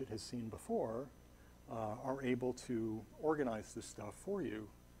things it has seen before are able to organize this stuff for you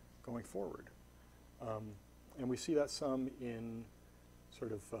going forward. And we see that some in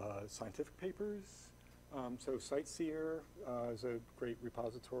sort of scientific papers. So CiteSeer is a great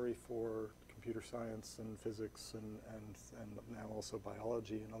repository for computer science and physics and now also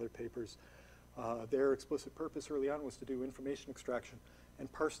biology and other papers. Their explicit purpose early on was to do information extraction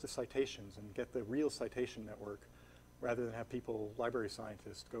and parse the citations and get the real citation network rather than have people, library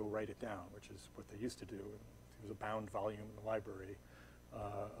scientists, go write it down, which is what they used to do. It was a bound volume in the library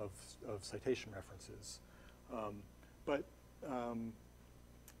of citation references. But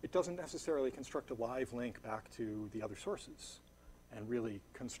it doesn't necessarily construct a live link back to the other sources and really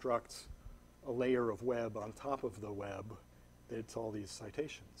construct a layer of web on top of the web that's all these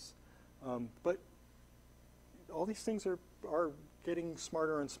citations. But all these things are getting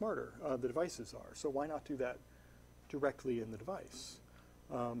smarter and smarter. The devices are. So why not do that directly in the device?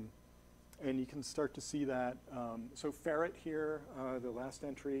 And you can start to see that. So Ferret here, the last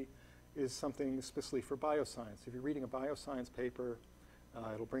entry, is something especially for bioscience. If you're reading a bioscience paper,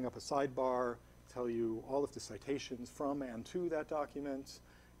 it'll bring up a sidebar, tell you all of the citations from and to that document.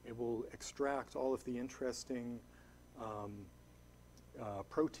 It will extract all of the interesting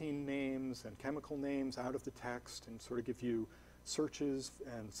protein names and chemical names out of the text and sort of give you searches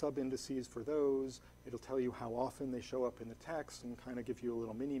and sub-indices for those. It'll tell you how often they show up in the text and kind of give you a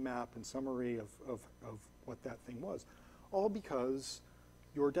little mini-map and summary of what that thing was. All because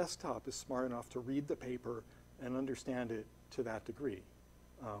your desktop is smart enough to read the paper and understand it to that degree,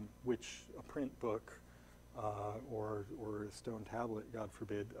 which a print book or a stone tablet, God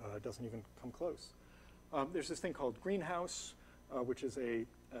forbid, doesn't even come close. There's this thing called Greenhouse, which is it's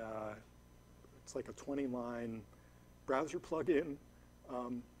like a 20-line browser plugin,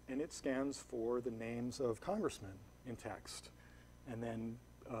 and it scans for the names of congressmen in text, and then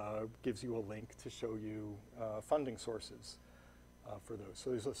gives you a link to show you funding sources for those.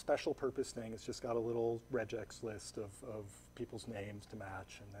 So there's a special purpose thing. It's just got a little regex list of people's names to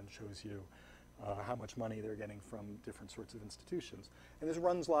match, and then shows you how much money they're getting from different sorts of institutions. And this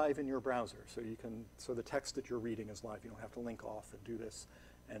runs live in your browser, so the text that you're reading is live. You don't have to link off and do this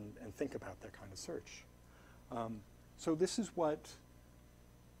and think about that kind of search. So this is what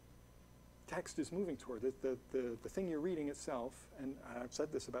text is moving toward. The thing you're reading itself, and I've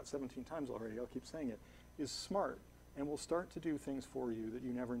said this about 17 times already, I'll keep saying it, is smart and will start to do things for you that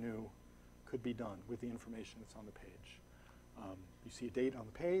you never knew could be done with the information that's on the page. You see a date on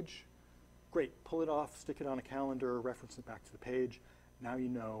the page, great, pull it off, stick it on a calendar, reference it back to the page. Now you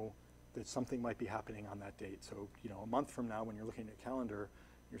know that something might be happening on that date. So, a month from now when you're looking at a calendar,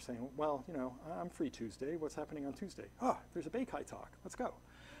 you're saying, well, I'm free Tuesday. What's happening on Tuesday? Oh, there's a BayCHI talk. Let's go.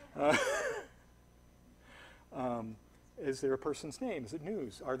 Is there a person's name? Is it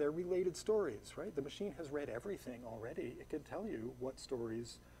news? Are there related stories, right? The machine has read everything already. It can tell you what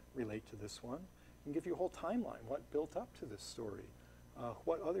stories relate to this one. It can give you a whole timeline, what built up to this story,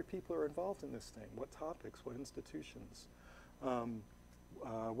 what other people are involved in this thing, what topics, what institutions,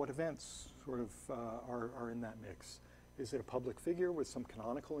 what events sort of are in that mix. Is it a public figure with some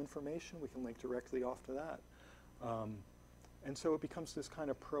canonical information? We can link directly off to that. And so it becomes this kind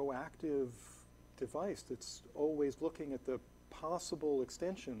of proactive device that's always looking at the possible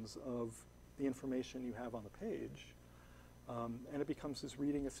extensions of the information you have on the page. And it becomes this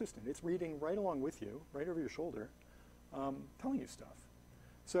reading assistant. It's reading right along with you, right over your shoulder, telling you stuff.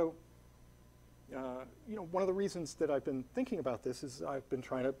 So, you know, one of the reasons that I've been thinking about this is I've been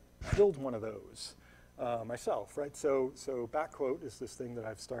trying to build one of those myself, right? So backquote is this thing that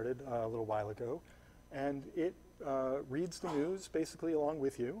I've started a little while ago, and it reads the news basically along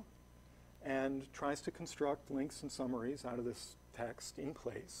with you and tries to construct links and summaries out of this text in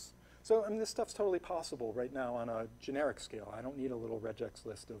place. So, I mean, this stuff's totally possible right now on a generic scale. I don't need a little regex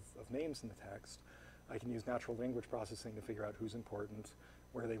list of names in the text. I can use natural language processing to figure out who's important,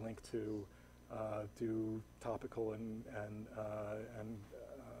 where they link to, do topical and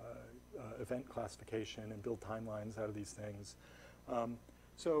event classification and build timelines out of these things.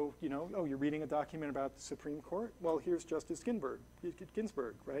 So, you know, oh, you're reading a document about the Supreme Court? Well, here's Justice Ginsburg,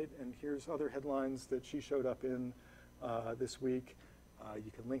 right? And here's other headlines that she showed up in this week.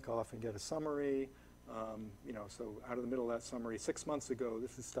 You can link off and get a summary. You know, so out of the middle of that summary, 6 months ago,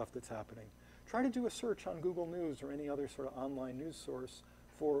 this is stuff that's happening. Try to do a search on Google News or any other sort of online news source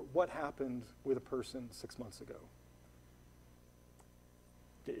for what happened with a person 6 months ago.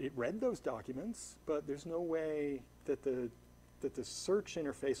 It read those documents, but there's no way that the search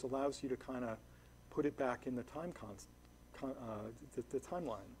interface allows you to kind of put it back in the the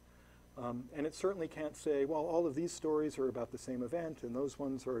timeline. And it certainly can't say, well, all of these stories are about the same event, and those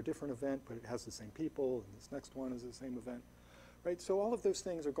ones are a different event, but it has the same people, and this next one is the same event. Right? So all of those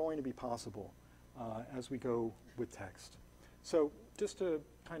things are going to be possible as we go with text. So just to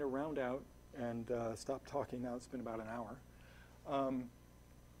kind of round out and stop talking now, it's been about an hour.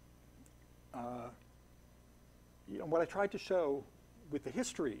 You know, what I tried to show with the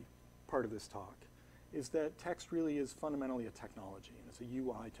history part of this talk is that text really is fundamentally a technology, and it's a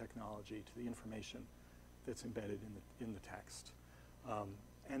UI technology to the information that's embedded in the text.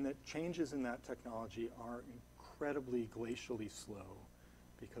 And that changes in that technology are incredibly glacially slow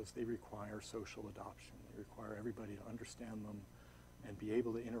because they require social adoption. They require everybody to understand them and be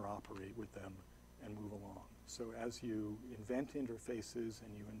able to interoperate with them and move along. So as you invent interfaces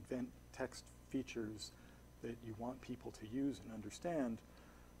and you invent text features that you want people to use and understand,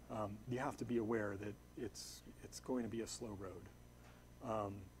 you have to be aware that it's going to be a slow road.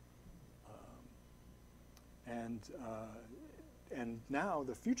 And now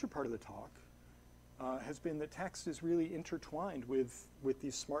the future part of the talk has been that text is really intertwined with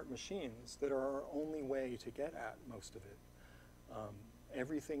these smart machines that are our only way to get at most of it.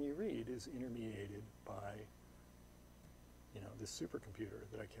 Everything you read is intermediated by, you know, this supercomputer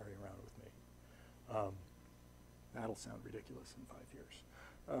that I carry around with me. That'll sound ridiculous in 5 years.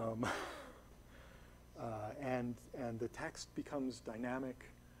 And the text becomes dynamic,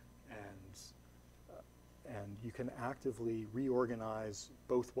 and you can actively reorganize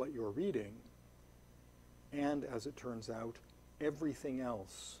both what you're reading and, as it turns out, everything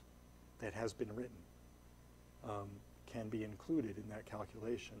else that has been written can be included in that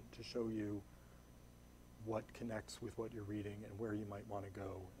calculation to show you what connects with what you're reading and where you might want to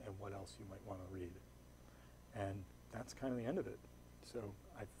go and what else you might want to read. And that's kind of the end of it. So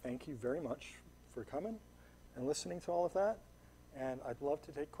I thank you very much for coming and listening to all of that. And I'd love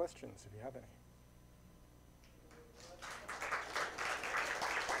to take questions if you have any.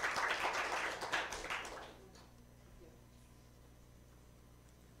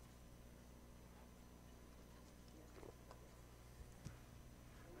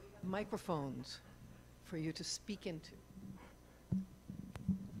 Microphones for you to speak into.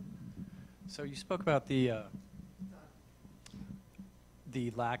 So you spoke about the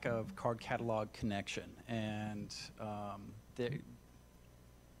lack of card catalog connection, and OWL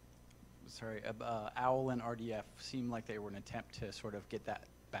and RDF seemed like they were an attempt to sort of get that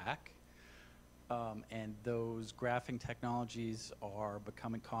back. And those graphing technologies are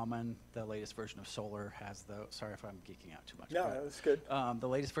becoming common. The latest version of Solr has sorry if I'm geeking out too much. No, that's good. The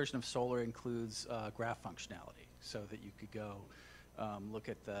latest version of Solr includes graph functionality, so that you could go look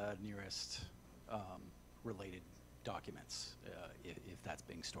at the nearest related documents if that's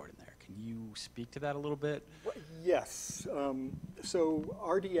being stored in there. Can you speak to that a little bit? Well, yes. So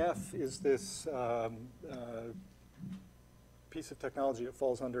RDF is this piece of technology that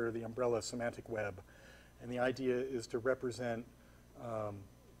falls under the umbrella semantic web. And the idea is to represent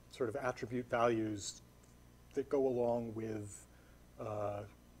sort of attribute values that go along with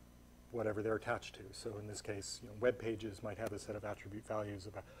whatever they're attached to. So in this case, you know, web pages might have a set of attribute values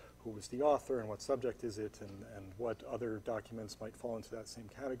about who was the author and what subject is it, and what other documents might fall into that same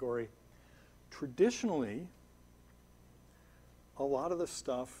category. Traditionally, a lot of the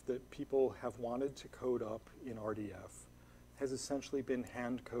stuff that people have wanted to code up in RDF has essentially been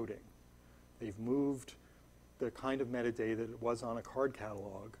hand coding. They've moved the kind of metadata that was on a card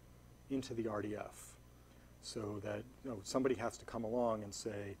catalog into the RDF. so that somebody has to come along and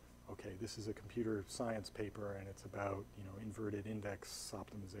say, okay, this is a computer science paper and it's about inverted index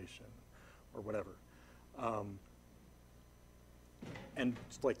optimization or whatever, and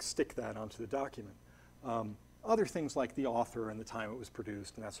like stick that onto the document. Other things like the author and the time it was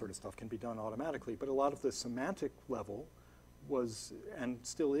produced and that sort of stuff can be done automatically, but a lot of the semantic level was and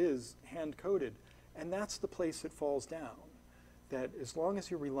still is hand-coded, and that's the place it falls down. That as long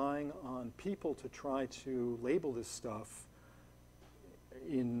as you're relying on people to try to label this stuff,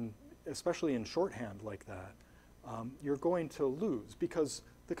 especially in shorthand like that, you're going to lose, because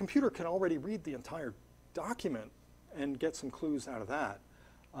the computer can already read the entire document and get some clues out of that.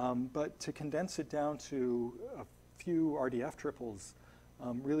 But to condense it down to a few RDF triples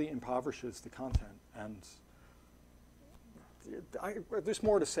really impoverishes the content. And there's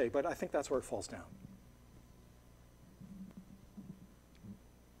more to say, but I think that's where it falls down.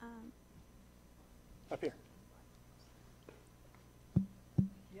 Up here.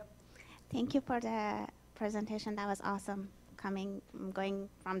 Yep. Thank you for the presentation. That was awesome. Going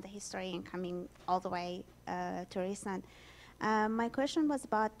from the history and coming all the way to recent. My question was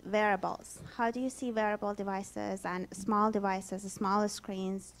about wearables. How do you see wearable devices and small devices, small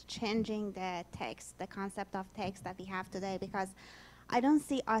screens, changing the text, the concept of text that we have today? Because I don't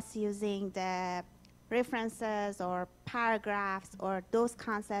see us using the references or paragraphs or those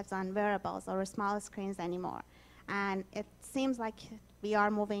concepts on wearables or small screens anymore. And it seems like we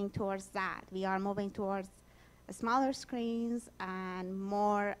are moving towards that. We are moving towards smaller screens and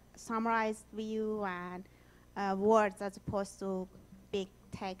more summarized view and words as opposed to big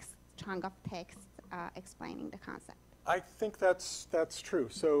text, chunk of text explaining the concept. I think that's true.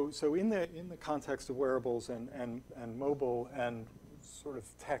 So in the context of wearables and mobile and sort of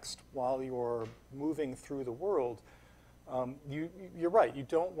text while you're moving through the world, you're right. You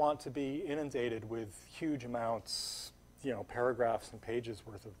don't want to be inundated with huge amounts, paragraphs and pages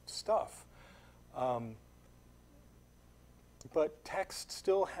worth of stuff. But text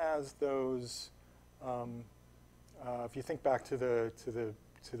still has those. If you think back to the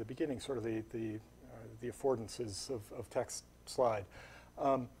beginning, sort of the affordances of text slide,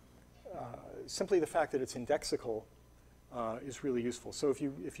 simply the fact that it's indexical is really useful. So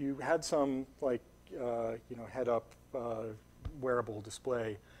if you had some head-up wearable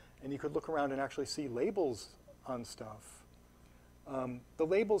display, and you could look around and actually see labels on stuff, the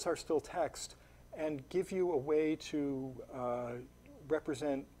labels are still text and give you a way to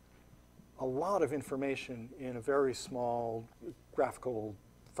represent a lot of information in a very small graphical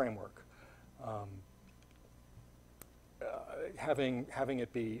framework. Having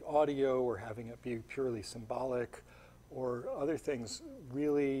it be audio or having it be purely symbolic or other things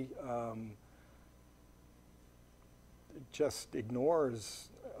really just ignores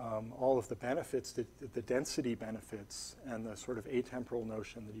all of the benefits, the density benefits, and the sort of atemporal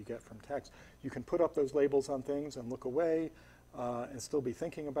notion that you get from text. You can put up those labels on things and look away and still be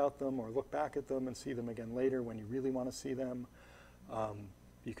thinking about them, or look back at them and see them again later when you really want to see them.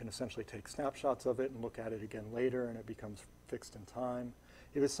 You can essentially take snapshots of it and look at it again later, and it becomes fixed in time.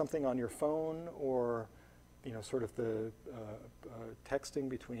 If it's something on your phone or sort of the texting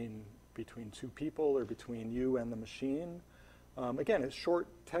between two people or between you and the machine, again, it's short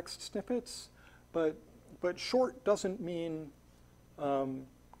text snippets, but short doesn't mean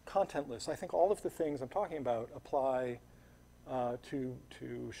contentless. I think all of the things I'm talking about apply to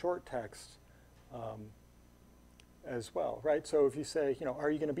short text as well, right? So if you say,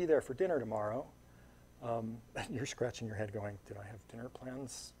 are you going to be there for dinner tomorrow? And you're scratching your head going, did I have dinner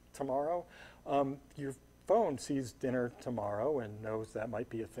plans tomorrow? Your phone sees dinner tomorrow and knows that might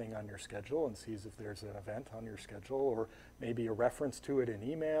be a thing on your schedule and sees if there's an event on your schedule, or maybe a reference to it in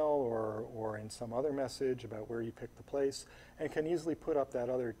email or in some other message about where you picked the place, and can easily put up that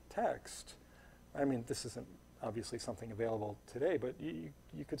other text. I mean, this isn't obviously something available today, but you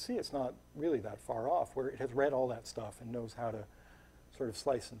could see it's not really that far off, where it has read all that stuff and knows how to sort of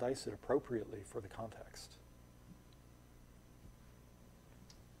slice and dice it appropriately for the context.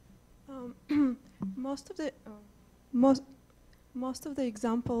 Most of the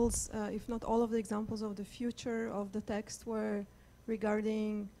examples, if not all of the examples of the future of the text, were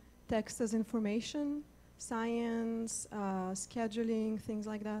regarding text as information, science, scheduling, things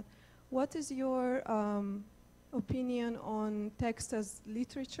like that. What is your opinion on text as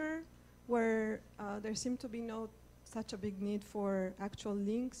literature, where there seemed to be no such a big need for actual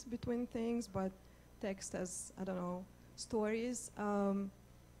links between things, but text as, I don't know, stories?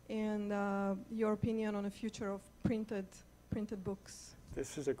 And your opinion on the future of printed books?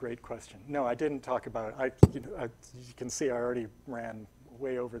 This is a great question. No, I didn't talk about it. You can see I already ran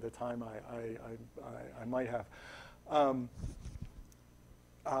way over the time I might have.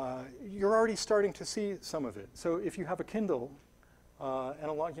 You're already starting to see some of it. So if you have a Kindle, and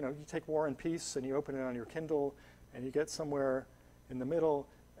a lot, you take War and Peace and you open it on your Kindle and you get somewhere in the middle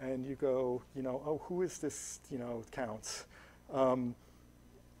and you go, oh, who is this, counts. The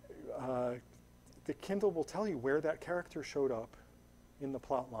Kindle will tell you where that character showed up in the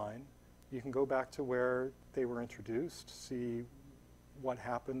plot line. You can go back to where they were introduced, see what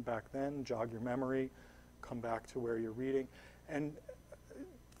happened back then, jog your memory, come back to where you're reading. And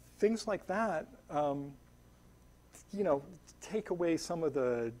things like that, take away some of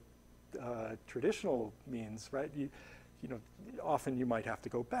the traditional means, right? Often you might have to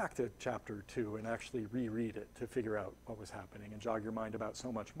go back to chapter 2 and actually reread it to figure out what was happening and jog your mind about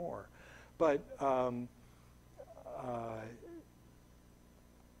so much more. But I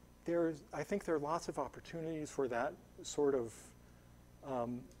think there are lots of opportunities for that sort of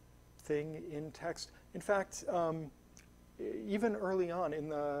thing in text. In fact, even early on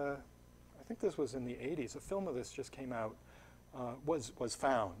I think this was in the 80s, a film of this just came out, was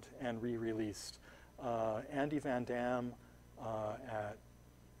found and re-released. Andy Van Dam at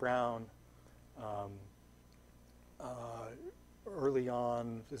Brown, early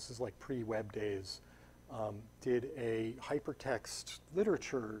on, this is like pre-web days, did a hypertext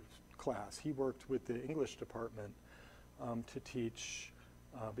literature class. He worked with the English department to teach,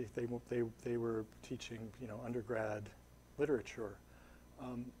 they were teaching undergrad literature.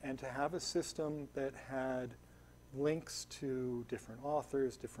 And to have a system that had links to different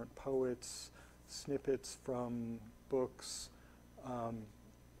authors, different poets, snippets from books,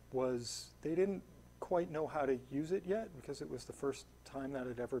 they didn't quite know how to use it yet because it was the first time that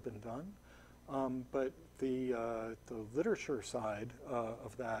had ever been done. But the literature side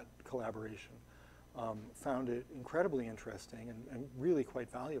of that collaboration found it incredibly interesting and really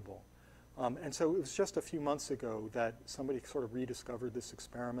quite valuable. And so it was just a few months ago that somebody sort of rediscovered this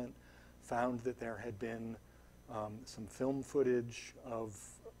experiment, found that there had been some film footage of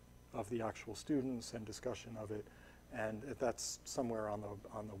the actual students and discussion of it, and that's somewhere on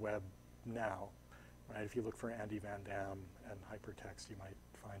the web now. Right? If you look for Andy Van Dam and hypertext, you might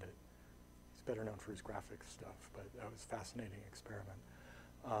find it. He's better known for his graphics stuff, but that was a fascinating experiment.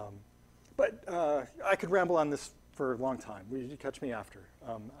 But I could ramble on this for a long time. Will you catch me after?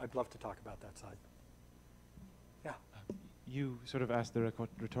 I'd love to talk about that side. Yeah. You sort of asked the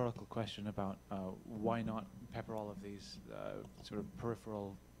rhetorical question about why not pepper all of these sort of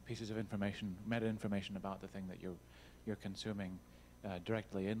peripheral pieces of information, meta-information about the thing that you're consuming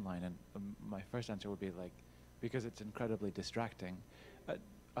directly inline. And my first answer would be because it's incredibly distracting.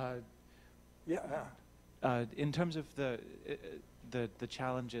 In terms of the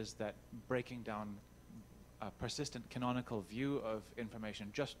challenges that breaking down a persistent canonical view of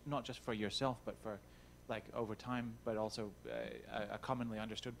information, not just for yourself, but for over time, but also a commonly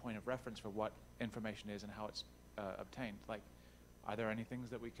understood point of reference for what information is and how it's obtained. Are there any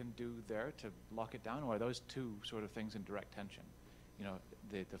things that we can do there to lock it down, or are those two sort of things in direct tension?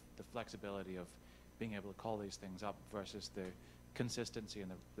 The flexibility of being able to call these things up versus the consistency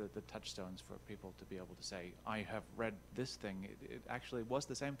and the touchstones for people to be able to say, I have read this thing. It actually was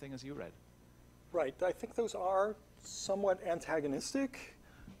the same thing as you read. Right. I think those are somewhat antagonistic,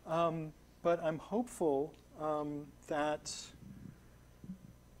 but I'm hopeful that.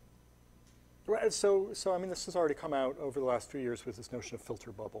 Right, so I mean, this has already come out over the last few years with this notion of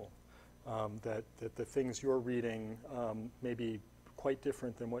filter bubble, that the things you're reading may be quite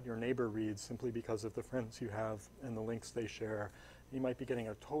different than what your neighbor reads simply because of the friends you have and the links they share. You might be getting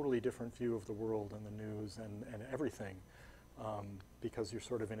a totally different view of the world and the news and everything because you're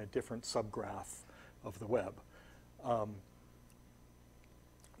sort of in a different subgraph of the web.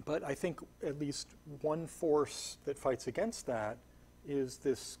 But I think at least one force that fights against that is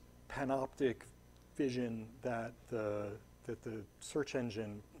this panoptic vision that the search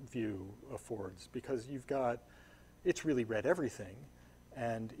engine view affords, because it's really read everything,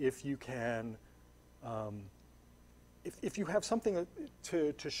 and if you can, if you have something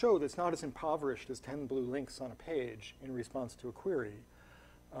to show that's not as impoverished as 10 blue links on a page in response to a query,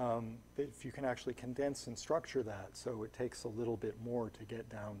 if you can actually condense and structure that so it takes a little bit more to get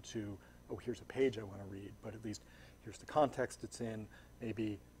down to, oh, here's a page I want to read, but at least here's the context it's in.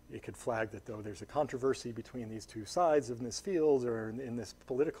 Maybe it could flag that, though, there's a controversy between these two sides of this field or in this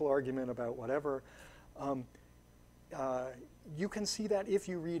political argument about whatever. You can see that if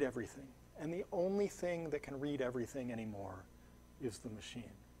you read everything. And the only thing that can read everything anymore is the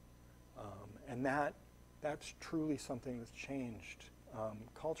machine. And that's truly something that's changed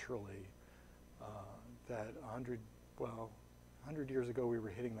culturally. That 100 years ago we were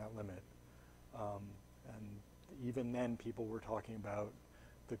hitting that limit. And even then people were talking about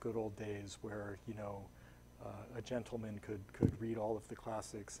the good old days where, you know, a gentleman could read all of the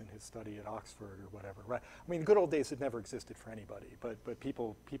classics in his study at Oxford or whatever, right? I mean, the good old days had never existed for anybody, but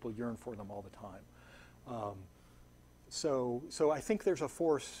people yearn for them all the time. So I think there's a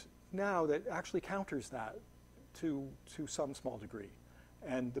force now that actually counters that to some small degree.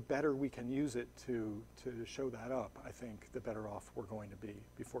 And the better we can use it to show that up, I think the better off we're going to be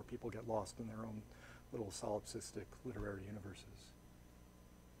before people get lost in their own little solipsistic literary universes.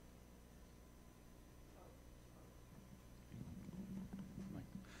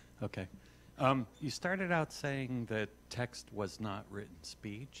 Okay. You started out saying that text was not written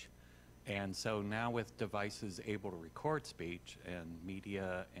speech. And so now with devices able to record speech and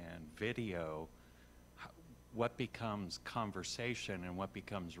media and video, what becomes conversation and what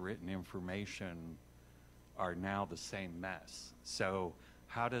becomes written information are now the same mess. So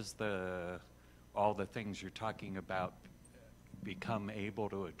how does all the things you're talking about become able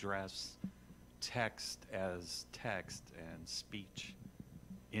to address text as text and speech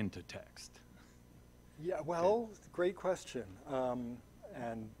into text? Yeah, well, great question,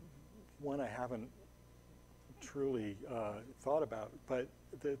 and one I haven't truly thought about. But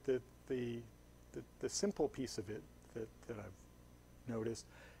the simple piece of it that I've noticed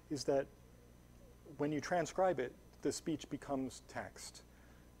is that when you transcribe it, the speech becomes text,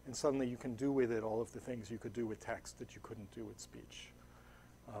 and suddenly you can do with it all of the things you could do with text that you couldn't do with speech.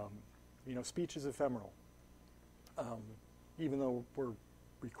 You know, speech is ephemeral, even though we're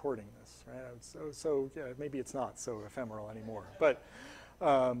recording this, right? So yeah, maybe it's not so ephemeral anymore, but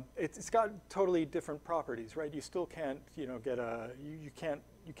it's got totally different properties, right? You still can't, you know, get you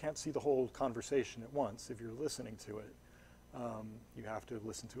can't see the whole conversation at once if you're listening to it. You have to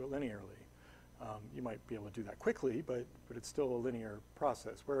listen to it linearly. You might be able to do that quickly, but it's still a linear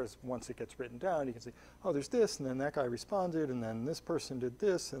process. Whereas once it gets written down, you can see, oh, there's this, and then that guy responded, and then this person did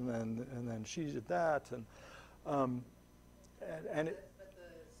this, and then she did that, and it, But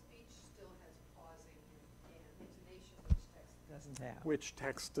the speech still has pausing and intonation, which text doesn't have. which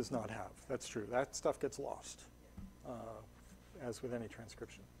text does not have. That's true. That stuff gets lost, as with any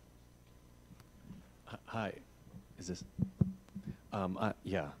transcription. Hi, is this?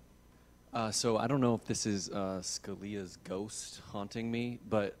 Yeah. So I don't know if this is Scalia's ghost haunting me,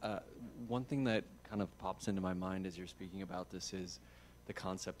 but one thing that kind of pops into my mind as you're speaking about this is the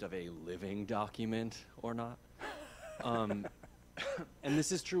concept of a living document or not. And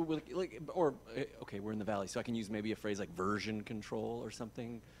this is true with, okay, we're in the Valley, so I can use maybe a phrase like version control or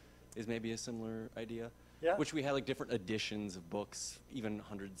something is maybe a similar idea. Yeah. Which we had like different editions of books, even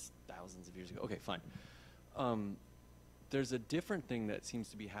hundreds, thousands of years ago. Okay, fine. There's a different thing that seems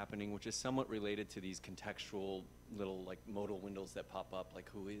to be happening, which is somewhat related to these contextual little like modal windows that pop up, like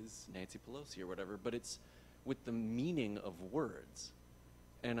who is Nancy Pelosi or whatever, but it's with the meaning of words.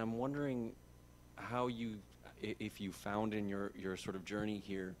 And I'm wondering how if you found in your sort of journey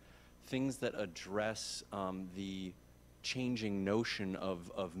here, things that address the changing notion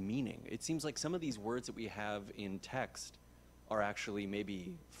of meaning. It seems like some of these words that we have in text are actually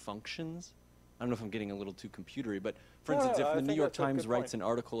maybe functions. I don't know if I'm getting a little too computery, but for instance, if the New York Times writes an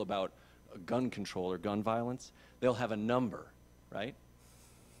article about gun control or gun violence, they'll have a number, right?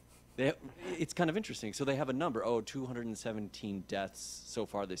 It's kind of interesting. So they have a number, 217 deaths so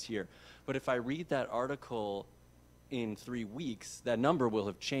far this year. But if I read that article in 3 weeks, that number will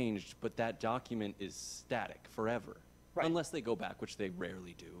have changed, but that document is static forever. Right. Unless they go back, which they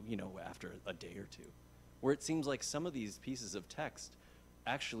rarely do, you know, after a day or two. Where it seems like some of these pieces of text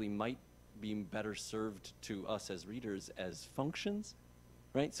actually might be better served to us as readers as functions,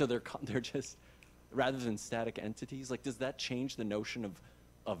 right? So they're just, rather than static entities, like does that change the notion of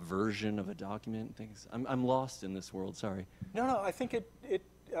a version of a document and things? I'm lost in this world, sorry. No, I think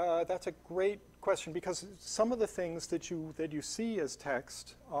that's a great question, because some of the things that you see as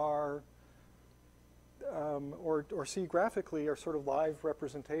text are, or see graphically, are sort of live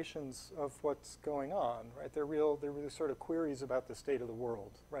representations of what's going on, right? They're really sort of queries about the state of the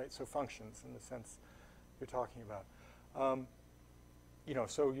world, right? So functions in the sense you're talking about. You know,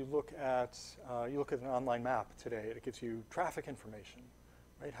 so you look at an online map today. It gives you traffic information,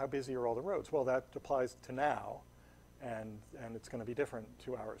 right? How busy are all the roads? Well, that applies to now, and it's going to be different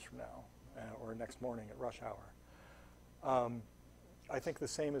 2 hours from now, or next morning at rush hour. I think the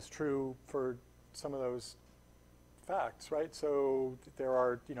same is true for some of those facts, right? So there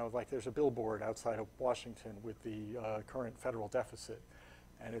are, you know, like there's a billboard outside of Washington with the current federal deficit,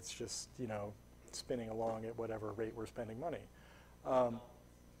 and it's just, you know, spinning along at whatever rate we're spending money.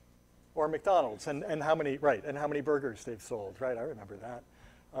 Or McDonald's, and how many, right, and how many burgers they've sold, right, I remember that.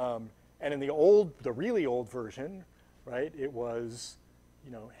 And in the really old version, right, it was,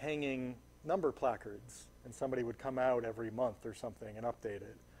 hanging number placards, and somebody would come out every month or something and update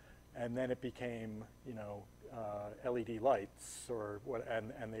it. And then it became, LED lights or what,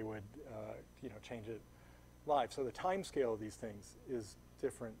 and they would, change it live. So the time scale of these things is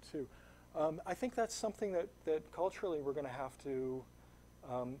different too. I think that's something that culturally we're going to have to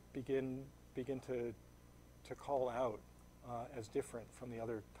begin to call out as different from the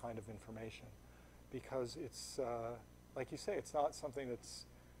other kind of information, because it's like you say, it's not something that's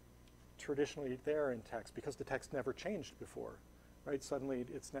traditionally there in text, because the text never changed before, right? Suddenly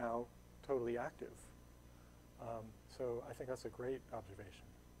it's now totally active. So I think that's a great observation.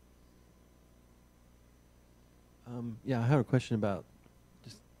 Yeah, I have a question about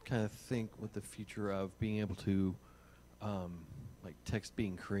just kind of think with the future of being able to like text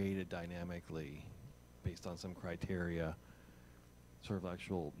being created dynamically based on some criteria, sort of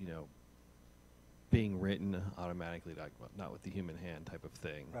actual, being written automatically, like not with the human hand type of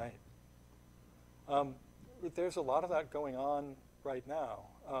thing. Right. There's a lot of that going on right now.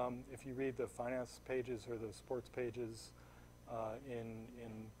 If you read the finance pages or the sports pages in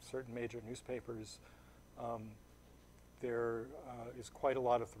certain major newspapers, there is quite a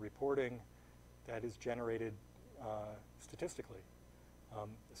lot of the reporting that is generated statistically.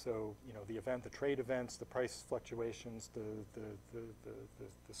 So the trade events, the price fluctuations,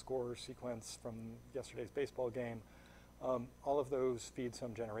 the score sequence from yesterday's baseball game, all of those feed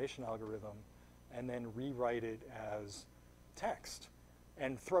some generation algorithm and then rewrite it as text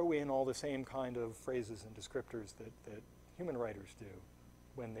and throw in all the same kind of phrases and descriptors that human writers do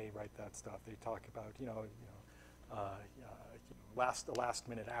when they write that stuff. They talk about the last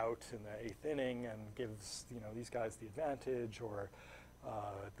minute out in the 8th inning and gives these guys the advantage, or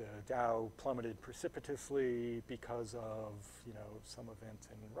the Dow plummeted precipitously because of some event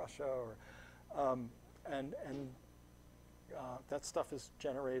in Russia, or and that stuff is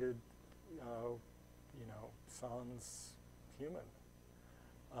generated sans human.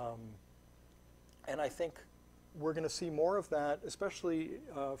 And I think we're going to see more of that, especially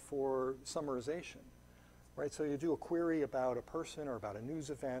for summarization, right? So you do a query about a person or about a news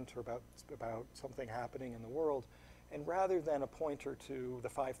event or about something happening in the world, and rather than a pointer to the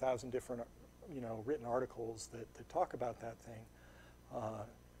 5,000 different written articles that talk about that thing,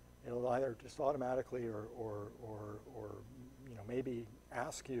 it'll either just automatically or maybe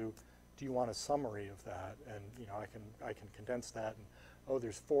ask you, do you want a summary of that? And I can condense that, and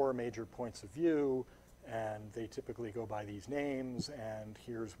there's 4 major points of view, and they typically go by these names, and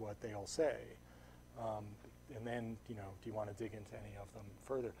here's what they all say. And then do you want to dig into any of them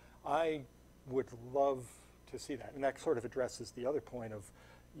further? I would love to see that, and that sort of addresses the other point of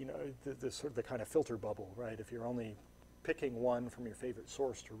the kind of filter bubble, right? If you're only picking one from your favorite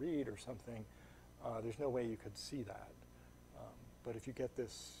source to read or something, there's no way you could see that. But if you get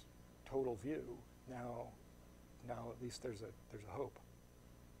this total view, now at least there's a hope.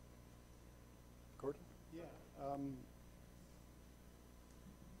 Gordon? Yeah.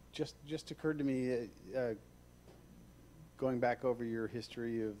 Just occurred to me, going back over your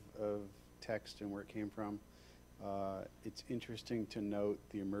history of text and where it came from, it's interesting to note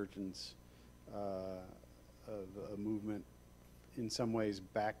the emergence of a movement in some ways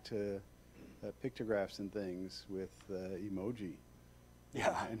back to pictographs and things with emoji.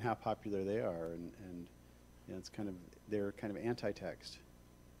 Yeah. And how popular they are, and it's they're kind of anti-text.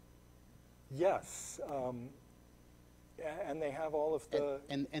 Yes, and they have all of the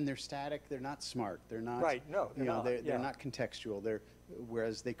and they're static. They're not smart. They're not right. No, they're not. They're not contextual.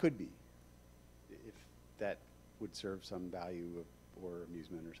 Whereas they could be, if that would serve some value or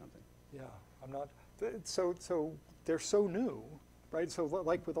amusement or something. Yeah, I'm not. So they're so new, right? So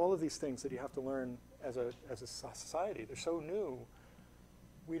like with all of these things that you have to learn as a society, they're so new.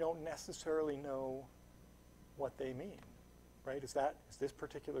 We don't necessarily know what they mean, right? Is this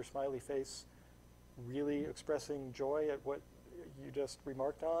particular smiley face really expressing joy at what you just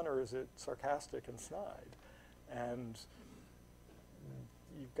remarked on, or is it sarcastic and snide? And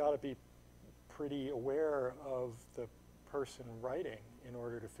you've got to be pretty aware of the person writing in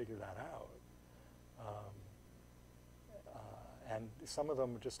order to figure that out. And some of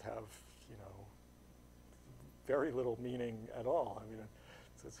them just have, very little meaning at all. I mean,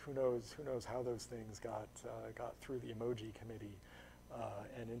 who knows how those things got through the emoji committee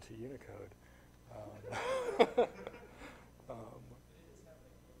and into Unicode.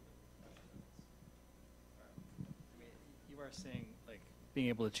 You are saying, like, being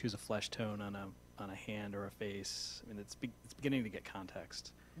able to choose a flesh tone on a on a hand or a face. I mean, it's beginning to get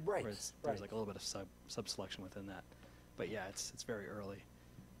context. Right, Where there's right. like a little bit of sub-selection within that. But yeah, it's very early.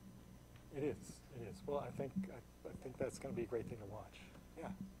 It is. It is. Well, I think that's going to be a great thing to watch. Yeah.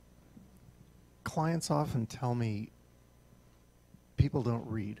 Clients often tell me people don't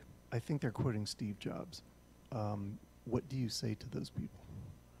read. I think they're quoting Steve Jobs. What do you say to those people?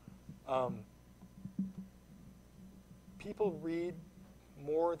 People read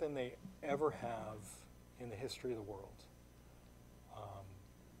more than they ever have in the history of the world.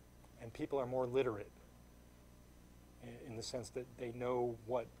 And people are more literate in the sense that they know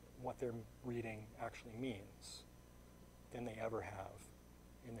what they're reading actually means than they ever have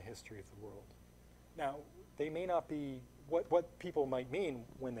in the history of the world. Now, they may not be, what people might mean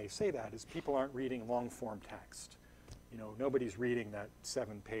when they say that is people aren't reading long-form text. You know, nobody's reading that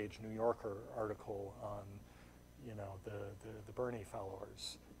 7-page New Yorker article on, you know, the Bernie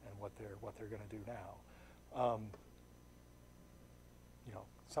followers and what they're going to do now. You know,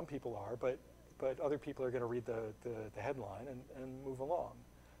 some people are, but other people are going to read the headline and move along.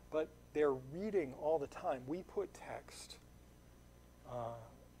 But they're reading all the time. We put text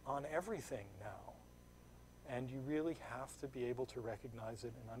on everything now. And you really have to be able to recognize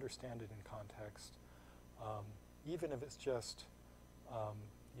it and understand it in context, even if it's just,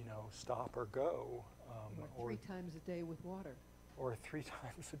 you know, stop or go. Or 3 times a day with water. Or 3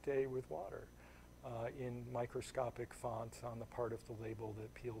 times a day with water in microscopic font on the part of the label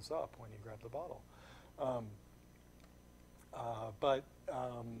that peels up when you grab the bottle.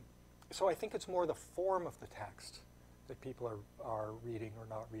 So I think it's more the form of the text that people are reading or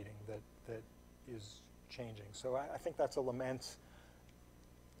not reading that is changing. So I think that's a lament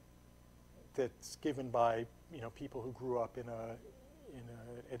that's given by, you know, people who grew up in an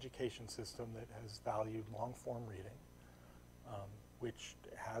education system that has valued long-form reading, which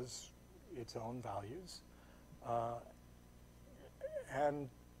has its own values, and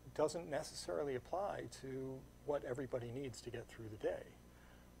doesn't necessarily apply to what everybody needs to get through the day.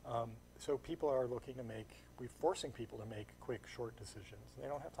 So people are looking to we're forcing people to make quick, short decisions. They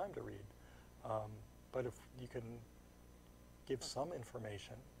don't have time to read. But if you can give some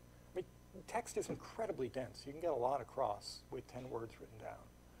information, I mean, text is incredibly dense. You can get a lot across with 10 words written down.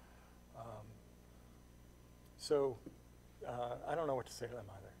 So I don't know what to say to them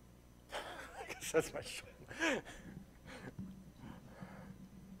either. I guess that's my show.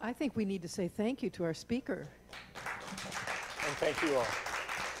 I think we need to say thank you to our speaker. And thank you all.